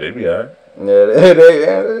 Hey, they be alright. Yeah,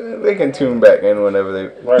 they can tune back in whenever they.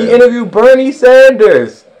 Right. He interviewed Bernie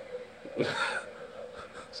Sanders.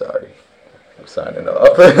 Sorry, I'm signing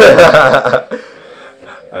off.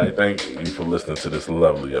 I thank you for listening to this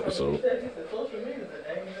lovely episode.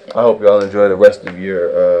 I hope y'all enjoy the rest of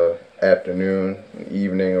your afternoon,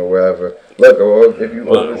 evening, or wherever. Look, or if you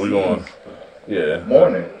Look, we going. Yeah.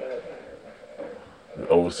 Morning.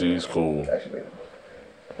 Overseas, cool. Actually,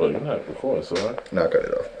 But you're not recording, so right? no, cut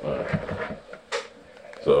it off. Alright.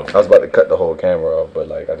 So, I was about to cut the whole camera off, but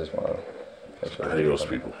like I just want to make sure. adios,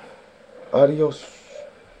 people. Adios.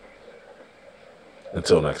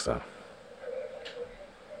 Until next time.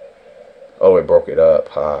 Oh, it broke it up.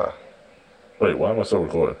 Ha. Wait, why am I still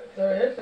recording?